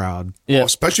gym crowd. Yeah, well,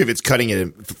 especially if it's cutting it at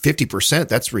 50%.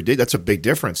 That's ridiculous. That's a big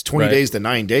difference. 20 days to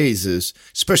 9 days is,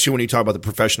 especially when you talk about the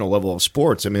professional level of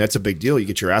sports. I mean, that's a big deal. You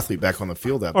get your athlete back on the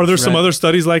field. Are there some other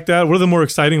studies like that? What are the more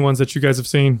exciting ones that you guys have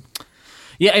seen?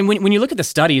 Yeah, and when you look at the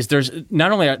studies, there's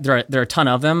not only there are a ton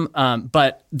of them,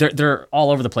 but they're all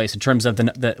over the place in terms of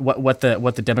what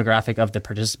the demographic of the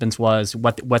participants was,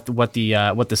 what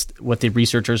the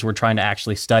researchers were trying to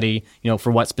actually study,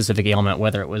 for what specific ailment,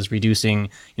 whether it was reducing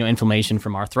inflammation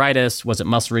from arthritis, was it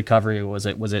muscle recovery, was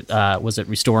it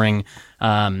restoring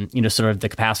sort of the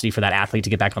capacity for that athlete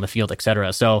to get back on the field, et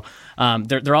cetera. So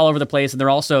they're all over the place, and they're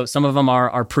also, some of them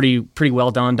are pretty well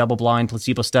done, double blind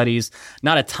placebo studies.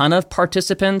 Not a ton of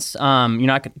participants.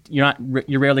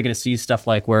 You're rarely going to see stuff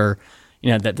like where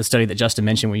that the study that Justin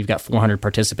mentioned, where you've got 400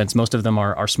 participants. Most of them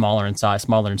are smaller in size,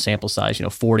 smaller in sample size,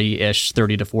 40-ish,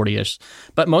 30 to 40-ish.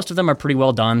 But most of them are pretty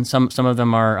well done. Some of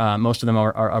them are most of them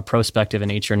are prospective in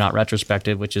nature, not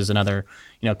retrospective, which is another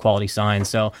quality sign.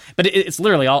 So, but it's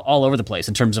literally all over the place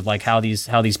in terms of like how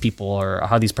these people or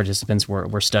how these participants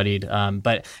were studied.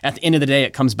 But at the end of the day,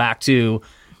 it comes back to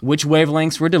which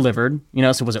wavelengths were delivered,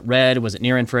 so was it red, was it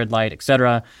near infrared light, et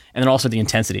cetera, and then also the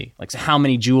intensity, like so how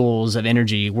many joules of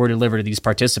energy were delivered to these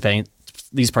participants,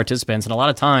 and a lot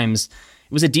of times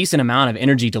was a decent amount of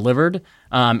energy delivered,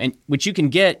 and which you can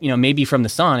get, maybe from the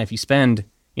sun if you spend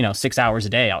 6 hours a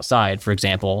day outside, for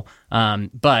example.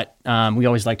 But we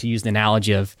always like to use the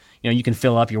analogy of, you can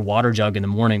fill up your water jug in the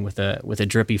morning with a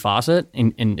drippy faucet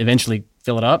and eventually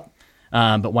fill it up.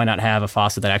 But why not have a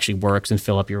faucet that actually works and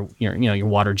fill up your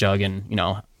water jug in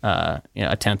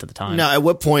a tenth of the time? Now, at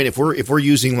what point, if we're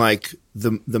using like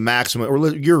the maximum, or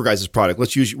your guys' product,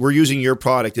 we're using your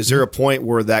product, is there a point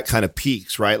where that kind of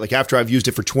peaks, right? Like after I've used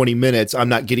it for 20 minutes, I'm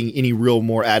not getting any real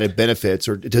more added benefits,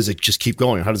 or does it just keep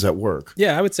going? How does that work?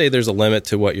 Yeah, I would say there's a limit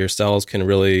to what your cells can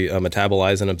really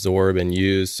metabolize and absorb and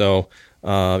use. So,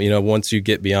 once you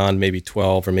get beyond maybe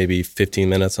 12 or maybe 15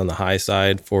 minutes on the high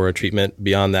side for a treatment,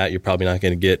 beyond that, you're probably not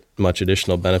going to get much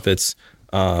additional benefits.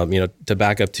 To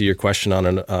back up to your question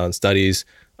on studies,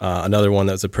 another one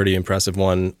that's a pretty impressive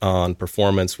one on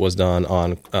performance was done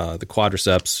on the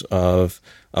quadriceps of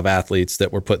athletes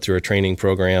that were put through a training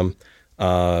program.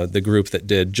 The group that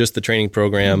did just the training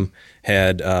program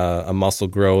had a muscle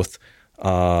growth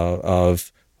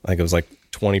of, I think it was like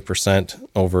 20%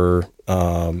 over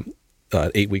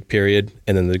 8-week period,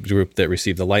 and then the group that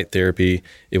received the light therapy,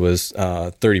 it was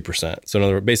 30%. So in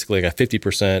other words, basically like a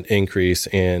 50% increase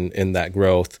in that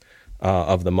growth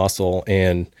of the muscle,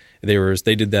 and they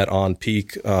did that on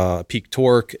peak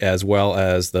torque as well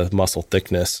as the muscle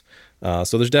thickness.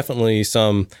 So there's definitely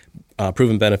some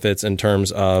proven benefits in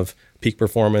terms of peak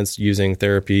performance using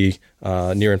therapy,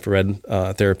 near infrared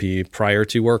therapy prior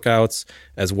to workouts,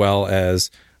 as well as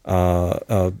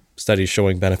studies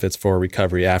showing benefits for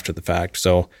recovery after the fact.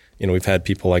 So, we've had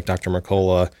people like Dr.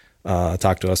 Mercola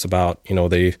talk to us about,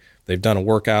 they've done a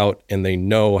workout and they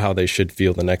know how they should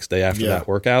feel the next day after that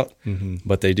workout,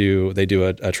 but they do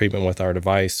a treatment with our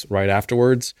device right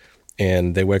afterwards,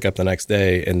 and they wake up the next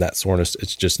day and that soreness,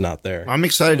 it's just not there. I'm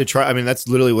excited to try. I mean, that's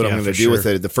literally what I'm going to do with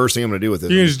it. The first thing I'm going to do with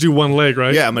it. You can just do one leg,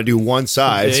 right? Yeah, I'm going to do one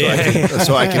side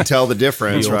so I can tell the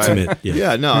difference, The right? ultimate,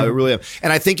 yeah. No, I really am.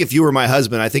 And I think if you were my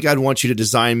husband, I think I'd want you to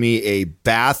design me a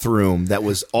bathroom that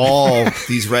was all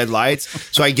these red lights,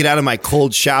 so I could get out of my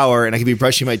cold shower and I could be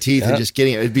brushing my teeth and just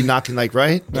getting it. It'd be knocking like,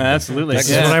 right? Absolutely. That's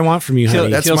what I want from you,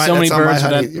 honey. Kill so many birds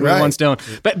with right. one stone.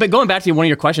 But going back to one of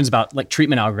your questions about like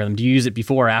treatment algorithm, do you use it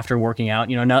before or after working out?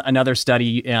 Another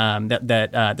study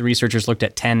that the researchers looked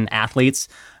at 10 athletes,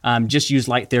 just used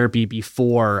light therapy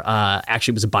before.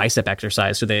 Actually, it was a bicep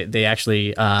exercise. So they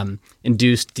actually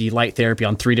induced the light therapy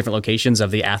on 3 different locations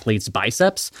of the athlete's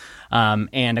biceps,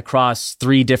 and across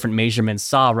 3 different measurements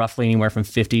saw roughly anywhere from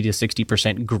 50 to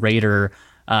 60% greater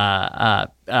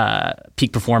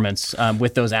peak performance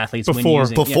with those athletes when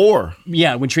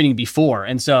treating before.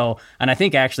 And I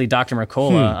think actually Dr.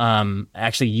 Mercola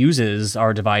actually uses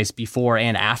our device before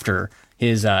and after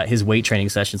his weight training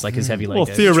sessions, like his heavy leg. Well,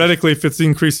 theoretically, if it's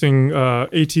increasing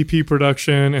ATP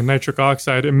production and nitric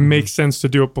oxide, it makes sense to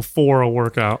do it before a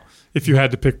workout. If you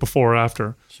had to pick before or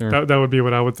after, that would be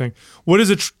what I would think. What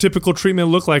does a typical treatment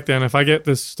look like then? If I get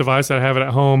this device, I have it at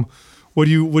home. What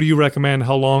do you recommend?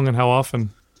 How long and how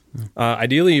often?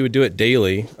 Ideally, you would do it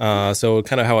daily. So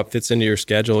kind of how it fits into your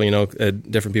schedule.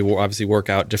 Different people obviously work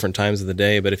out different times of the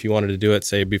day, but if you wanted to do it,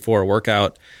 say, before a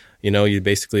workout, you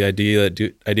basically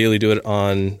ideally do it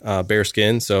on bare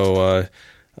skin. So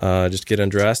just get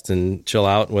undressed and chill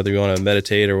out. Whether you want to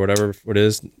meditate or whatever it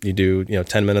is, you do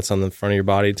 10 minutes on the front of your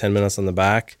body, 10 minutes on the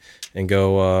back, and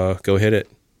go hit it.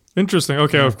 Interesting.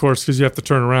 Okay, of course, because you have to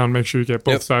turn around, make sure you get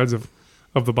both sides of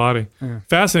the body. Yeah.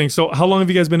 Fascinating. So how long have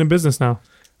you guys been in business now?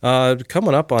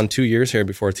 Coming up on 2 years here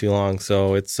before too long.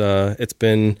 So it's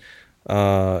been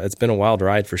a wild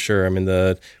ride for sure. I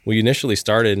mean, we initially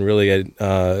started and really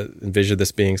envisioned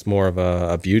this being more of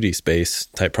a beauty space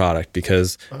type product,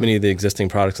 because many of the existing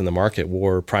products in the market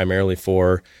were primarily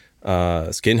for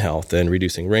skin health and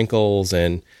reducing wrinkles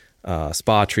and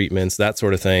spa treatments, that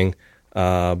sort of thing.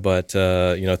 But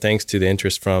thanks to the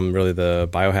interest from really the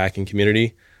biohacking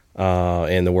community,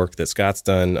 and the work that Scott's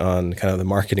done on kind of the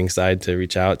marketing side to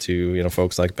reach out to,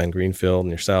 folks like Ben Greenfield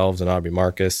and yourselves and Aubrey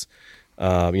Marcus,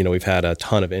 we've had a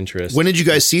ton of interest. When did you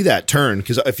guys see that turn?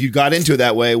 Because if you got into it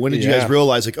that way, when did you guys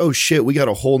realize, like, oh shit, we got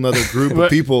a whole nother group of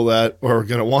people that are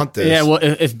going to want this? Yeah, well,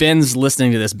 if Ben's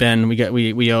listening to this, Ben,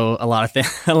 we owe a lot of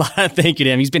thank you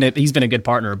to him. He's been a good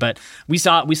partner, but we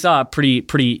saw a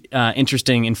pretty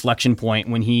interesting inflection point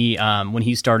when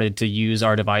he started to use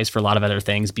our device for a lot of other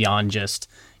things beyond just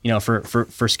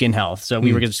for skin health. So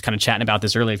we were just kind of chatting about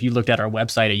this earlier. If you looked at our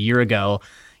website a year ago,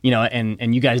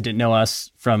 and you guys didn't know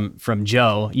us from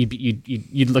Joe,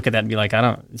 you'd look at that and be like,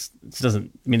 this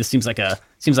doesn't. I mean, this seems like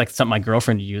something my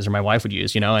girlfriend would use or my wife would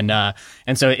use, and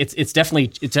so it's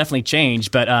definitely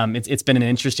changed, but it's been an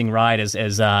interesting ride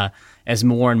as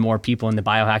more and more people in the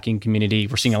biohacking community.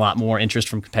 We're seeing a lot more interest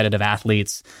from competitive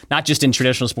athletes, not just in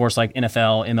traditional sports like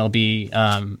NFL,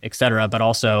 MLB, et cetera, but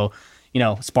also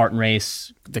Spartan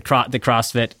Race, the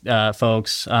CrossFit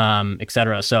folks, et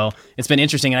cetera. So it's been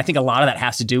interesting. And I think a lot of that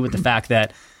has to do with the fact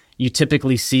that you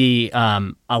typically see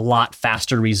a lot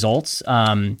faster results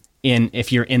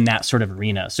if you're in that sort of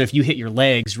arena. So if you hit your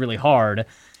legs really hard,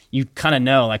 you kind of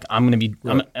know, like, I'm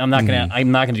not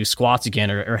gonna do squats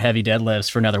again or heavy deadlifts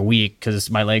for another week because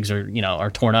my legs are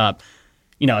torn up.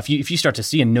 If you start to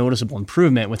see a noticeable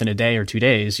improvement within a day or 2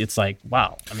 days, it's like,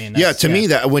 wow. I mean, to me,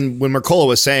 that when Mercola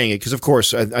was saying it, because of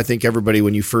course I think everybody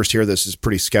when you first hear this is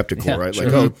pretty skeptical, right?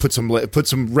 Sure. Like, put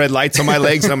some red lights on my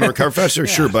legs and I'm gonna recover faster.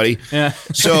 Sure, buddy. Yeah.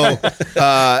 So,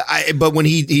 but when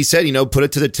he said, put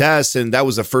it to the test, and that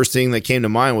was the first thing that came to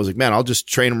mind was like, man, I'll just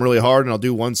train them really hard and I'll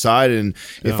do one side, and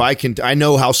if I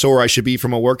know how sore I should be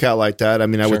from a workout like that. I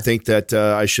mean, I would think that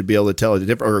I should be able to tell a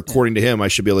difference, or according to him, I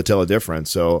should be able to tell a difference.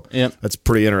 So that's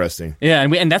pretty interesting. Yeah,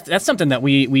 and that's something that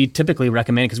we typically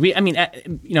recommend, because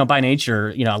by nature,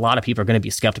 a lot of people are going to be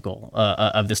skeptical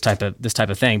of this type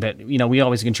of thing, but we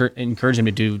always encourage them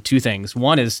to do two things.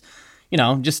 One is,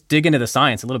 just dig into the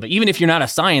science a little bit. Even if you're not a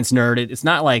science nerd, it's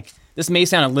not like, this may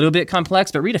sound a little bit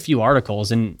complex, but read a few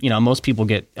articles, and most people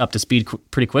get up to speed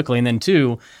pretty quickly. And then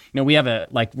two, we have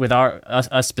with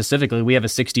us specifically, we have a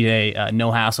 60-day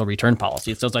no hassle return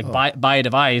policy. So it's like buy a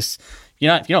device.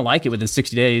 If you don't like it within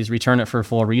 60 days, return it for a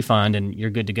full refund and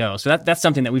you're good to go. So that's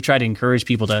something that we've tried to encourage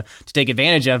people to take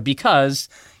advantage of, because,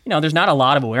 there's not a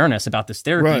lot of awareness about this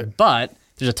therapy, but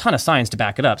there's a ton of science to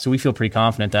back it up. So we feel pretty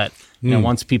confident that,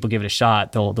 once people give it a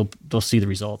shot, they'll see the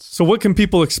results. So what can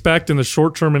people expect in the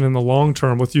short term and in the long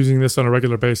term with using this on a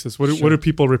regular basis? What are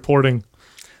people reporting?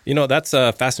 That's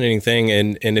a fascinating thing.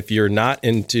 And if you're not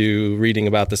into reading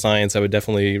about the science, I would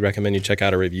definitely recommend you check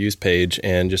out our reviews page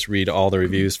and just read all the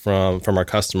reviews from our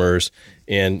customers.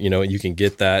 And, you can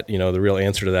get that, the real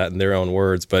answer to that in their own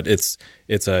words. But it's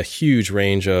a huge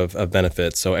range of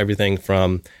benefits. So everything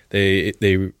from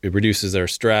it reduces their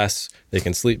stress, they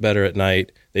can sleep better at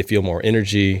night, they feel more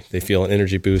energy, they feel an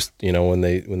energy boost, when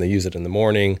they use it in the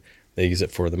morning. They use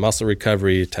it for the muscle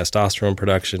recovery, testosterone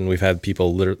production. We've had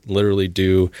people literally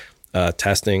do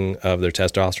testing of their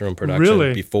testosterone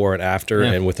production before and after,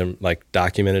 and with them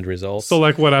documented results. So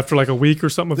after a week or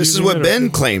something? This is what Ben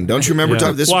claimed. Don't you remember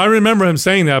talking this? Well, I remember him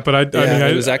saying that, but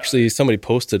it was actually somebody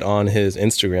posted on his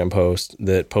Instagram post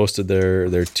that posted their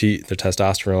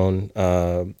testosterone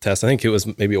test. I think it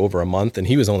was maybe over a month, and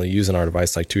he was only using our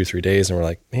device 2 or 3 days, and we're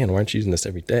like, man, why aren't you using this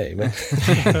every day, man?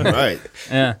 Right.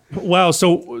 Yeah. Wow.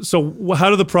 So how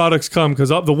do the products come? Because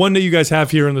the one that you guys have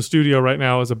here in the studio right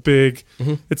now is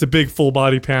it's a big full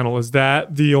body panel. Is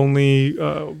that the only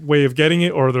way of getting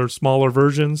it, or are there smaller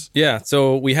versions? Yeah,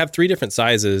 so we have 3 different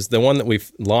sizes. The one that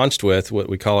we've launched with, what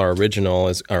we call our original,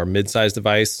 is our mid-size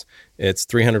device. It's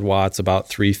 300 watts, about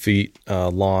 3 feet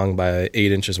long by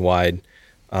 8 inches wide.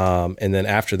 And then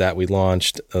after that, we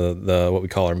launched what we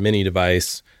call our mini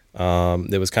device.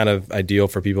 It was kind of ideal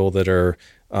for people that are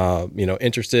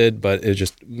interested, but it's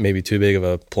just maybe too big of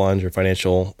a plunge or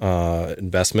financial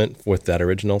investment with that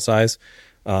original size.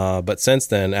 But since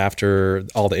then, after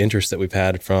all the interest that we've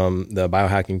had from the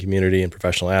biohacking community and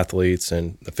professional athletes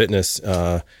and the fitness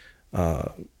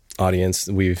audience,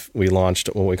 we launched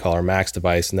what we call our Max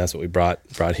device, and that's what we brought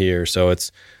here. So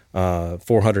it's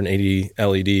 480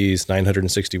 LEDs,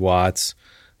 960 watts.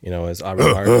 As Aubrey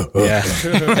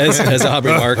as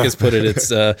Aubrey Marcus put it, it's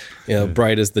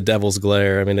bright as the devil's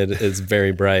glare. I mean, it's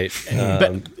very bright.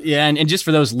 And just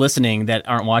for those listening that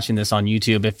aren't watching this on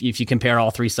YouTube, if you compare all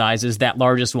 3 sizes, that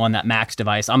largest one, that Max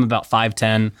device, I'm about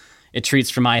 5'10". It treats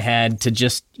from my head to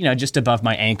just above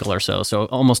my ankle or so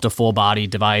almost a full body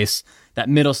device. That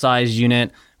middle size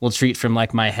unit will treat from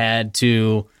my head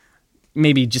to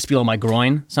maybe just below my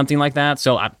groin, something like that.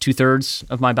 So 2/3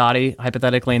 of my body,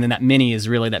 hypothetically. And then that mini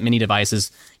device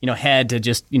is, head to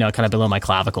just, kind of below my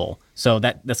clavicle. So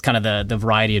that's kind of the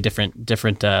variety of different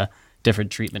treatment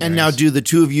And areas. now, do the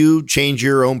two of you change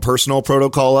your own personal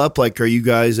protocol up? Are you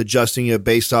guys adjusting it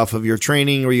based off of your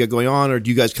training or you got going on? Or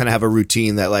do you guys kind of have a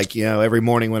routine that every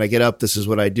morning when I get up, this is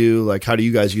what I do? How do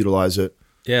you guys utilize it?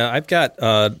 Yeah, I've got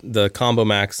the Combo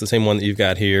Max, the same one that you've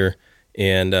got here.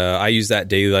 And I use that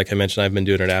daily. Like I mentioned, I've been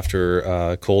doing it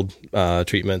after cold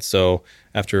treatments. So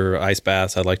after ice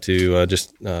baths, I'd like to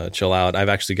just chill out. I've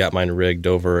actually got mine rigged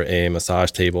over a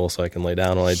massage table so I can lay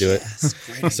down while I do it.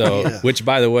 So, which,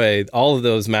 by the way, all of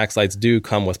those Max Lights do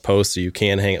come with posts, so you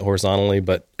can hang it horizontally,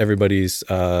 but everybody's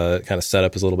kind of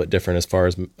setup is a little bit different as far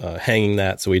as hanging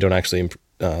that, so we don't actually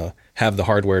have the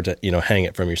hardware to hang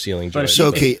it from your ceiling joint. So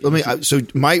okay, So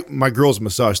my girl's a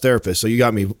massage therapist, so you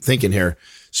got me thinking here.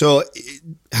 So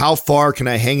how far can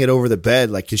I hang it over the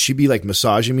bed? Like, could she be like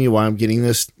massaging me while I'm getting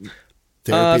this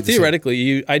therapy?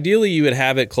 Theoretically, ideally you would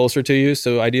have it closer to you.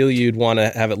 So ideally you'd want to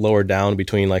have it lower down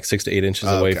between like 6 to 8 inches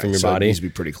away from your body. It needs to be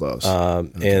pretty close.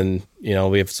 And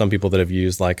we have some people that have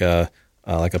used like a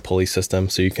pulley system,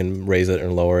 so you can raise it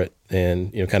and lower it,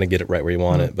 and kind of get it right where you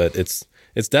want it. But it's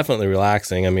definitely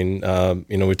relaxing. I mean,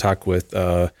 we talked with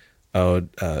Joe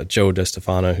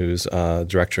DeStefano, who's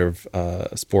director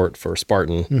of sport for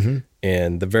Spartan,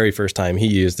 and the very first time he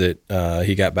used it,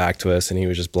 he got back to us and he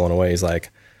was just blown away. He's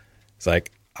like,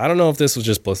 I don't know if this was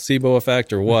just placebo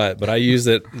effect or what, but I used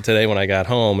it today when I got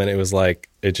home, and it was like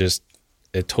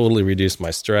it totally reduced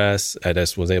my stress. I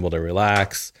just was able to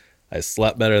relax. I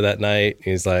slept better that night.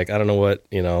 He's like, I don't know what,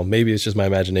 maybe it's just my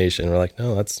imagination. We're like,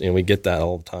 no, that's, we get that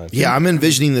all the time. Yeah, I'm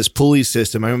envisioning this pulley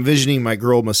system. I'm envisioning my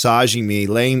girl massaging me,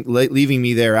 leaving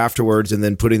me there afterwards, and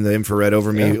then putting the infrared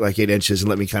over me like 8 inches and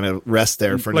let me kind of rest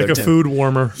there for like a 10. food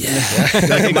warmer. Yeah.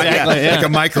 Like a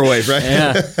microwave, right?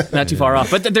 Yeah, not too far off.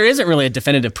 But there isn't really a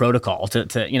definitive protocol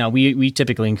to we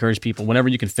typically encourage people whenever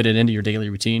you can fit it into your daily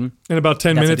routine. In about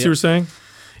 10 minutes, you were saying?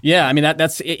 Yeah, I mean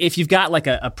that's if you've got like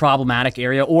a problematic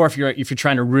area, or if you're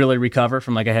trying to really recover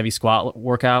from like a heavy squat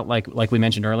workout, like we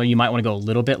mentioned earlier, you might want to go a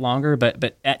little bit longer.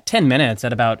 But at 10 minutes,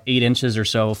 at about 8 inches or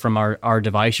so from our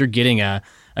device, you're getting a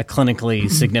clinically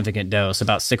significant dose,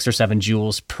 about 6 or 7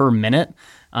 joules per minute.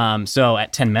 So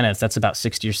at 10 minutes, that's about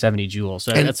 60 or 70 joules.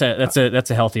 So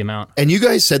that's a healthy amount. And you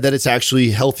guys said that it's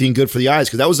actually healthy and good for the eyes,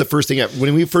 because that was the first thing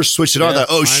when we first swched it on. I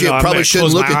thought, probably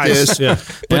shouldn't look at this.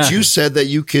 But you said that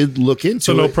you could look into it.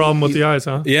 So no problem with the eyes,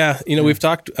 huh? Yeah, we've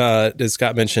talked. As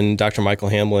Scott mentioned, Dr. Michael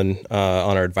Hamlin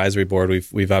on our advisory board.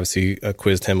 We've obviously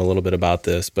quizzed him a little bit about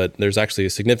this, but there's actually a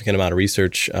significant amount of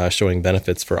research showing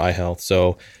benefits for eye health.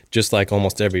 So just like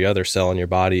almost every other cell in your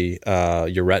body,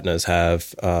 your retinas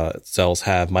cells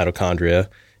have mitochondria,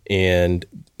 and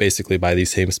basically by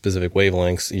these same specific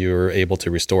wavelengths, you're able to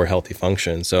restore healthy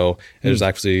function. So there's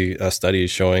actually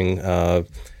studies showing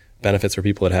benefits for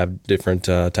people that have different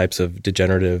types of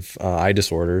degenerative eye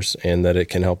disorders, and that it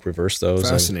can help reverse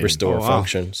those and restore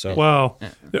function. So wow.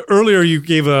 Earlier you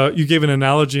gave an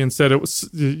analogy and said it was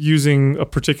using a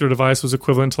particular device was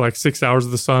equivalent to like 6 hours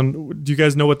of the sun. Do you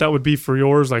guys know what that would be for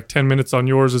yours? Like 10 minutes on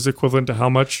yours is equivalent to how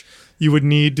much you would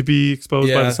need to be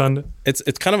exposed by the sun? It's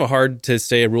kind of hard to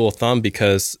say a rule of thumb,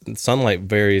 because sunlight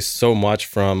varies so much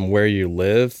from where you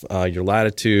live, your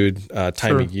latitude,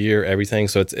 time of year, everything.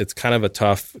 So it's kind of a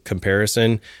tough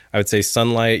comparison. I would say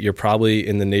sunlight, you're probably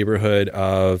in the neighborhood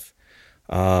of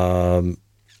the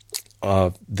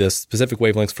specific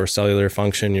wavelengths for cellular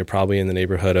function. You're probably in the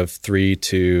neighborhood of 3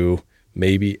 to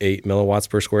maybe 8 milliwatts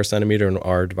per square centimeter, and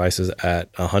our device is at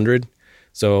 100.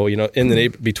 So, in the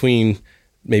between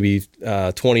maybe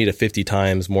 20 to 50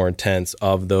 times more intense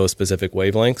of those specific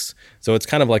wavelengths. So it's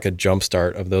kind of like a jump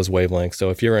start of those wavelengths. So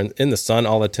if you're in the sun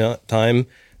all the time,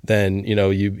 then,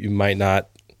 you might not,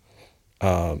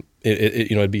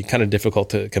 it'd be kind of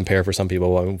difficult to compare for some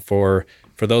people.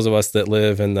 For those of us that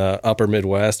live in the upper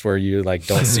Midwest, where you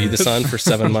don't see the sun for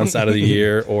 7 months out of the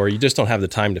year, or you just don't have the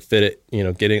time to fit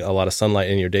it, getting a lot of sunlight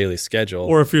in your daily schedule.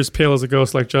 Or if you're as pale as a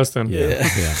ghost like Justin. Yeah.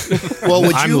 Well,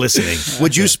 I'm listening.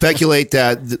 Would you speculate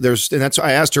that and that's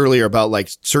I asked earlier about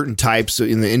like certain types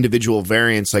in the individual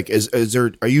variants, like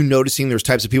are you noticing there's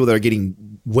types of people that are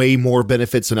getting way more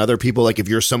benefits than other people? Like if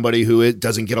you're somebody who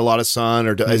doesn't get a lot of sun,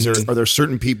 or are there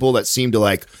certain people that seem to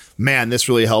like, man, this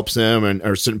really helps them, and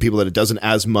or certain people that it doesn't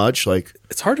as much? Like,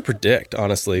 it's hard to predict,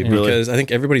 honestly, because I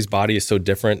think everybody's body is so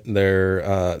different.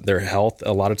 Their health,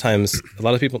 a lot of times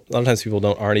people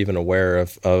aren't even aware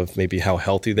of maybe how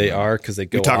healthy they are, because they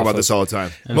go. We talk about this all the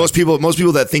time. Most people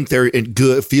that think they're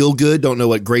feel good don't know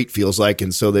what great feels like,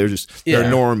 and so they're just their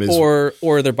norm is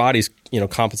or their body's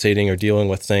compensating or dealing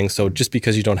with things. So just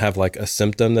because you don't have like a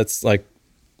symptom that's like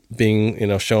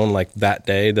being shown like that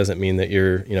day doesn't mean that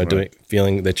you're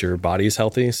feeling that your body's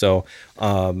healthy. So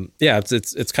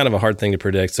it's kind of a hard thing to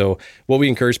predict. So what we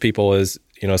encourage people is,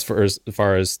 as far as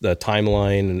the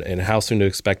timeline and how soon to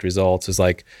expect results, is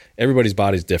like everybody's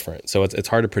body's different. So it's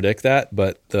hard to predict that,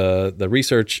 but the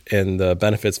research and the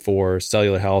benefits for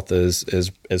cellular health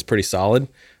is pretty solid.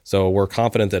 So we're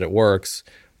confident that it works.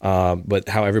 But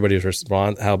how everybody's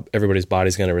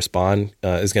body's going to respond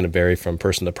is going to vary from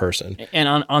person to person.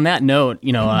 And on that note,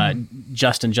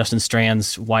 Justin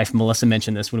Strand's wife Melissa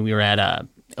mentioned this when we were at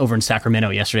over in Sacramento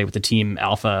yesterday with the Team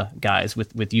Alpha guys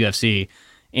with UFC,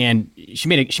 and she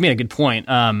made a good point.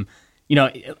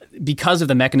 Because of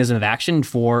the mechanism of action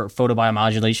for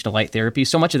photobiomodulation to light therapy,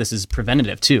 so much of this is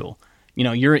preventative too.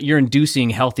 You're inducing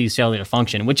healthy cellular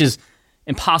function, which is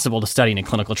impossible to study in a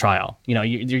clinical trial.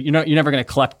 You're never going to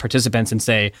collect participants and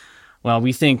say, well,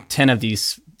 we think 10 of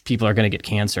these people are going to get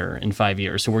cancer in 5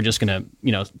 years, so we're just going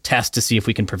to test to see if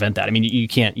we can prevent that. I mean, you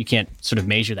can't sort of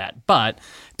measure that, but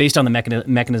based on the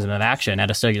mechanism of action at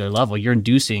a cellular level, you're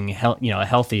inducing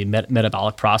healthy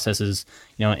metabolic processes,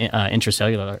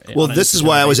 intracellular. Well, this is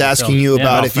why I was asking you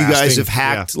about if you guys have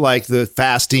hacked like the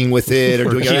fasting with it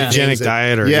or doing ketogenic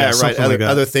diet or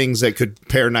other things that could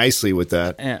pair nicely with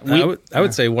that. I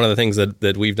would say one of the things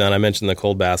that we've done, I mentioned the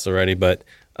cold baths already, but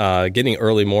getting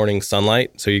early morning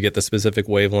sunlight, so you get the specific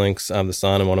wavelengths of the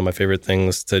sun. And one of my favorite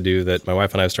things to do that my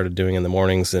wife and I have started doing in the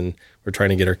mornings, and we're trying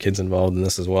to get our kids involved in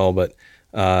this as well. But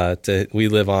we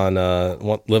live on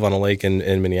a lake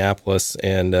in Minneapolis,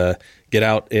 and get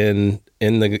out in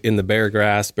the bare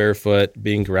grass, barefoot,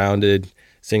 being grounded,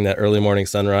 seeing that early morning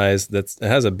sunrise. It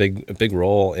has a big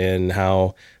role in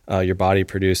how your body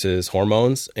produces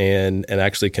hormones and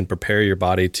actually can prepare your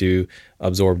body to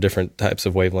absorb different types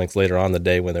of wavelengths later on in the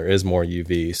day when there is more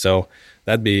UV. So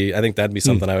I think that'd be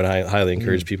something I would highly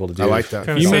encourage people to do. I like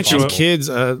that. You mentioned kids.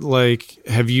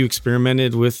 Have you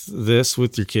experimented with this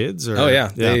with your kids? Or? Oh yeah,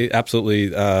 they absolutely.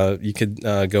 You could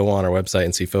go on our website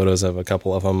and see photos of a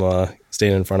couple of them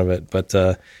standing in front of it. But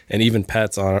and even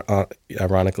pets,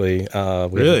 ironically,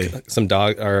 really, some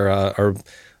dog. Our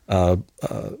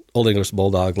Old English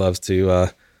Bulldog loves to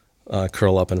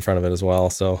curl up in front of it as well.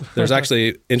 So there's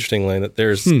actually, interestingly, that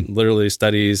there's literally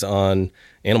studies on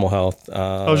animal health.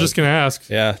 I was just going to ask.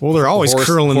 Yeah. Well, they're always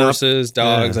curling up. Horses,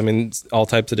 dogs. Yeah. I mean, all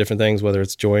types of different things, whether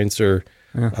it's joints or,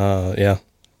 Well,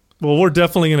 we're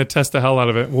definitely going to test the hell out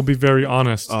of it. We'll be very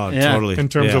honest. Totally. In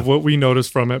terms of what we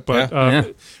noticed from it.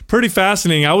 But pretty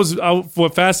fascinating.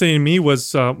 What fascinated me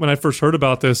was when I first heard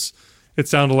about this, it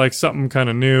sounded like something kind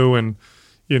of new, and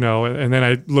and then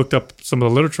I looked up some of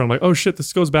the literature. I'm like, oh shit,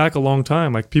 this goes back a long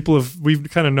time. Like we've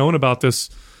kind of known about this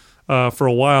for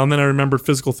a while. And then I remembered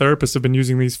physical therapists have been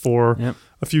using these for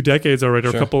a few decades already,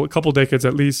 or a couple decades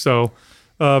at least. So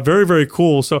very, very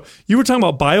cool. So you were talking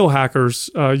about biohackers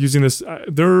using this.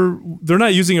 They're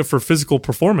not using it for physical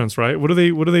performance, right? What are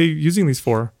they using these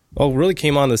for? Well, really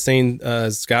came on the scene,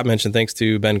 as Scott mentioned, thanks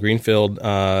to Ben Greenfield.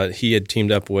 He had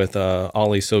teamed up with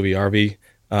Olli Soviarvi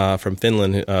from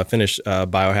Finland, Finnish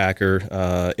biohacker,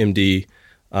 MD,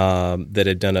 that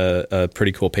had done a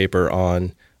pretty cool paper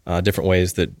on different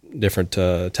ways that different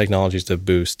technologies to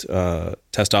boost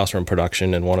testosterone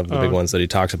production. And one of the big ones that he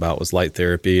talks about was light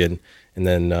therapy. And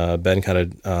then Ben kind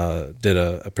of did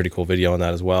a pretty cool video on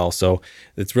that as well. So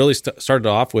it's really started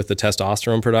off with the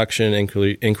testosterone production,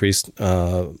 increased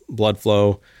blood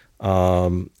flow.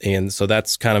 And so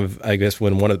that's kind of, I guess,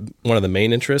 one of the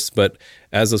main interests. But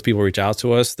as those people reach out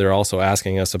to us, they're also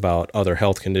asking us about other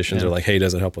health conditions. They're like, hey,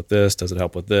 does it help with this? Does it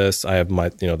help with this? I have my,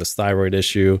 this thyroid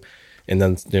issue. And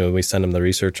then, we send them the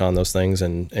research on those things.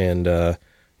 And we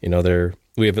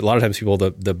have a lot of times people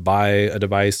that buy a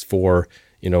device for,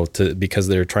 because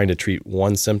they're trying to treat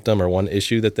one symptom or one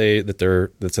issue that's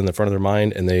in the front of their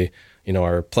mind. And they,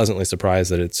 are pleasantly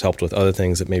surprised that it's helped with other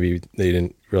things that maybe they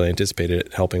didn't really anticipate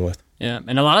it helping with. Yeah,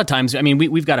 and a lot of times, I mean,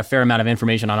 we've got a fair amount of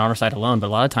information on our site alone, but a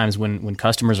lot of times when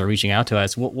customers are reaching out to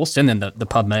us, we'll send them the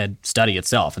PubMed study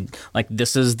itself, and like,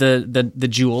 this is the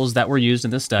joules that were used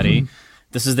in this study. Mm-hmm.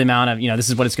 This is the amount of, this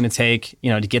is what it's going to take,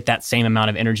 to get that same amount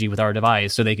of energy with our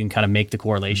device, so they can kind of make the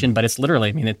correlation. Mm-hmm. But it's literally,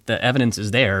 I mean, the evidence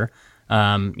is there.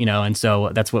 And so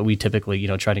that's what we typically,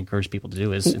 try to encourage people to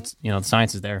do is it's, the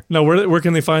science is there. Now, where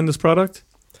can they find this product?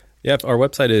 Yep. Our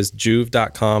website is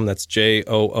joovv.com. That's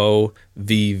JOOVV.com.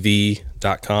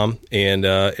 And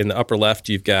in the upper left,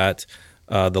 you've got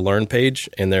the Learn page,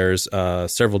 and there's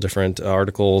several different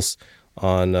articles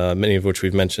on many of which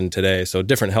we've mentioned today. So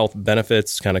different health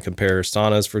benefits, kind of compare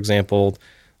saunas, for example.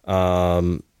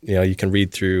 You can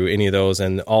read through any of those,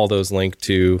 and all those link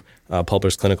to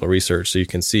published clinical research, so you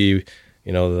can see,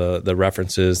 the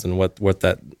references and what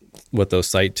those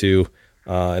cite to.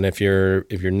 And if you're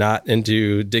not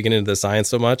into digging into the science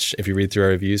so much, if you read through our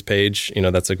reviews page,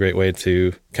 that's a great way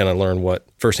to kind of learn what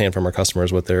firsthand from our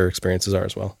customers what their experiences are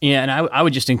as well. Yeah, and I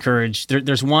would just encourage.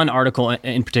 There's one article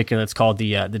in particular that's called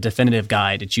the Definitive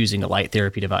Guide to Choosing a Light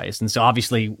Therapy Device. And so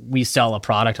obviously we sell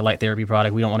a light therapy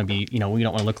product. We don't want to be, we don't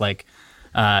want to look like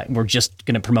we're just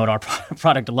going to promote our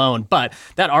product alone. But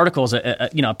that article is a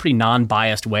pretty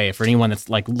non-biased way for anyone that's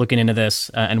like looking into this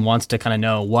and wants to kind of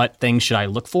know what things should I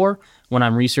look for when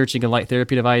I'm researching a light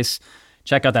therapy device.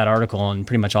 Check out that article, and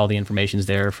pretty much all the information is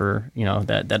there for,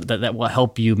 that will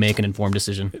help you make an informed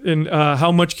decision. And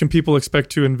how much can people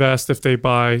expect to invest if they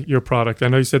buy your product? I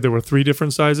know you said there were 3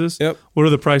 different sizes. Yep. What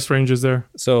are the price ranges there?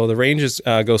 So the range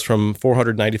goes from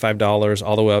 $495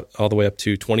 all the way up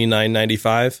to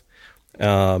 $29.95.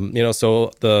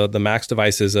 So the Max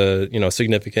device is a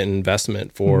significant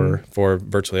investment for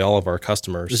virtually all of our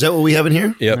customers. Is that what we have in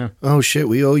here? Yep. Yeah. Oh shit,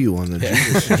 we owe you one then.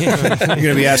 You're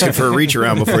gonna be asking for a reach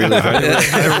around before you leave. I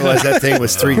didn't realize that thing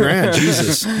was $3,000.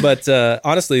 Jesus. But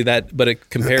honestly, it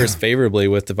compares favorably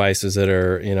with devices that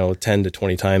are 10 to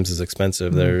 20 times as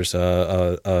expensive. There's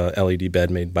a LED bed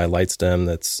made by Lightstem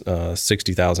that's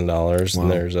 $60,000,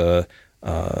 and there's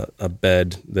a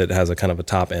bed that has a kind of a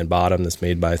top and bottom that's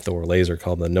made by Thor Laser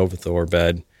called the Nova Thor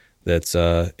bed that's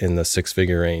in the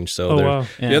 6-figure range. So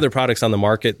the other products on the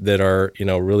market that are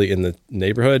really in the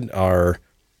neighborhood are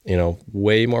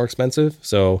way more expensive.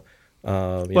 So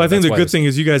I think the good thing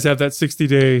is you guys have that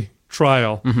 60-day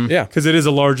trial. Yeah, because it is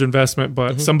a large investment,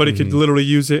 but somebody could literally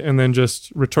use it and then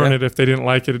just return it if they didn't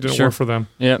like it. It didn't work for them.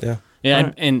 Yeah.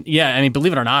 And I mean,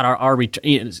 believe it or not, our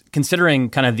considering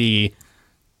kind of the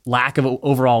lack of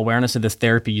overall awareness of this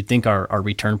therapy, you'd think our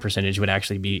return percentage would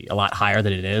actually be a lot higher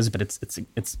than it is, but it's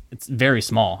very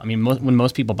small. I mean, when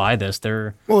most people buy this,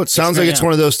 they're it sounds like it's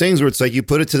one of those things where it's like you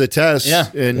put it to the test,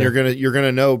 and you're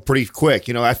gonna know pretty quick.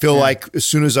 I feel like as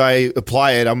soon as I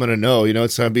apply it, I'm gonna know.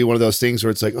 It's gonna be one of those things where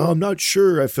it's like, oh, I'm not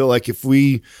sure. I feel like if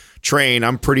we train,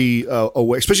 I'm pretty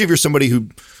aware, especially if you're somebody who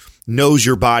knows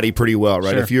your body pretty well,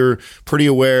 right? Sure. If you're pretty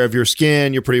aware of your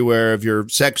skin, you're pretty aware of your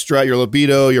sex drive, your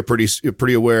libido, you're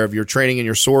pretty aware of your training and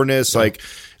your soreness. Like,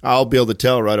 I'll be able to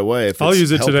tell right away. If I'll use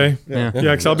it helping. today.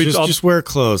 Yeah, because just wear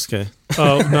clothes, okay?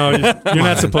 Oh no, you're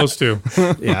not supposed to.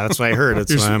 Yeah, that's what I heard.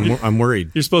 That's why I'm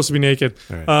worried. You're supposed to be naked.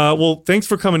 Right. Well, thanks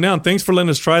for coming down. Thanks for letting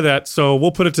us try that. So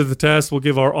we'll put it to the test. We'll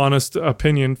give our honest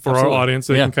opinion for our audience,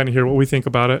 so they can kind of hear what we think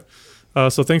about it.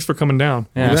 So thanks for coming down.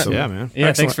 Yeah, man.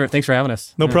 Yeah, thanks for having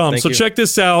us. No problem. So check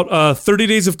this out. 30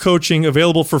 days of coaching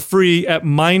available for free at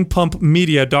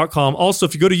mindpumpmedia.com. Also,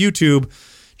 if you go to YouTube,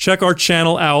 check our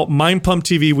channel out, Mind Pump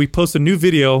TV. We post a new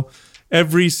video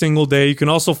every single day. You can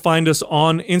also find us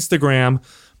on Instagram.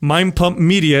 Mind Pump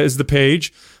Media is the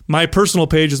page. My personal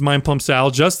page is Mind Pump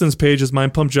Sal. Justin's page is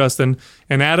Mind Pump Justin.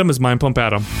 And Adam is Mind Pump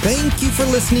Adam. Thank you for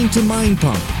listening to Mind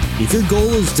Pump. If your goal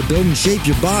is to build and shape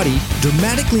your body,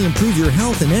 dramatically improve your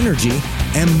health and energy,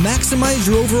 and maximize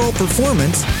your overall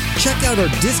performance, check out our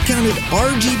discounted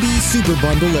RGB Super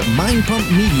Bundle at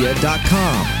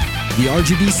mindpumpmedia.com. The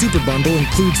RGB Super Bundle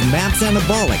includes MAPS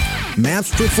Anabolic,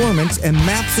 MAPS Performance, and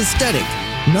MAPS Aesthetic.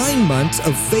 9 months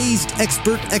of phased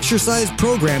expert exercise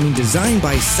programming designed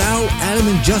by Sal, Adam,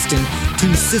 and Justin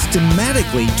to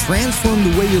systematically transform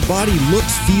the way your body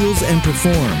looks, feels, and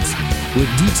performs. With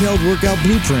detailed workout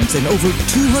blueprints and over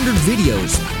 200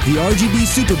 videos, the RGB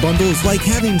Super Bundle is like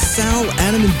having Sal,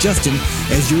 Adam, and Justin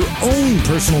as your own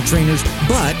personal trainers,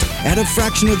 but at a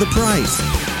fraction of the price.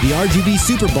 The RGB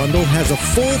Super Bundle has a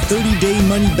full 30-day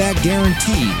money-back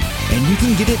guarantee, and you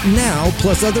can get it now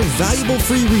plus other valuable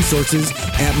free resources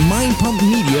at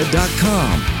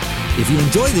mindpumpmedia.com. If you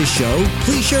enjoy this show,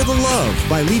 please share the love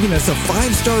by leaving us a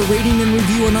 5-star rating and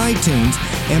review on iTunes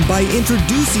and by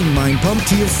introducing Mind Pump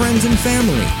to your friends and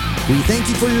family. We thank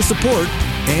you for your support,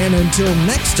 and until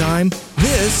next time,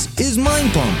 this is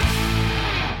Mind Pump.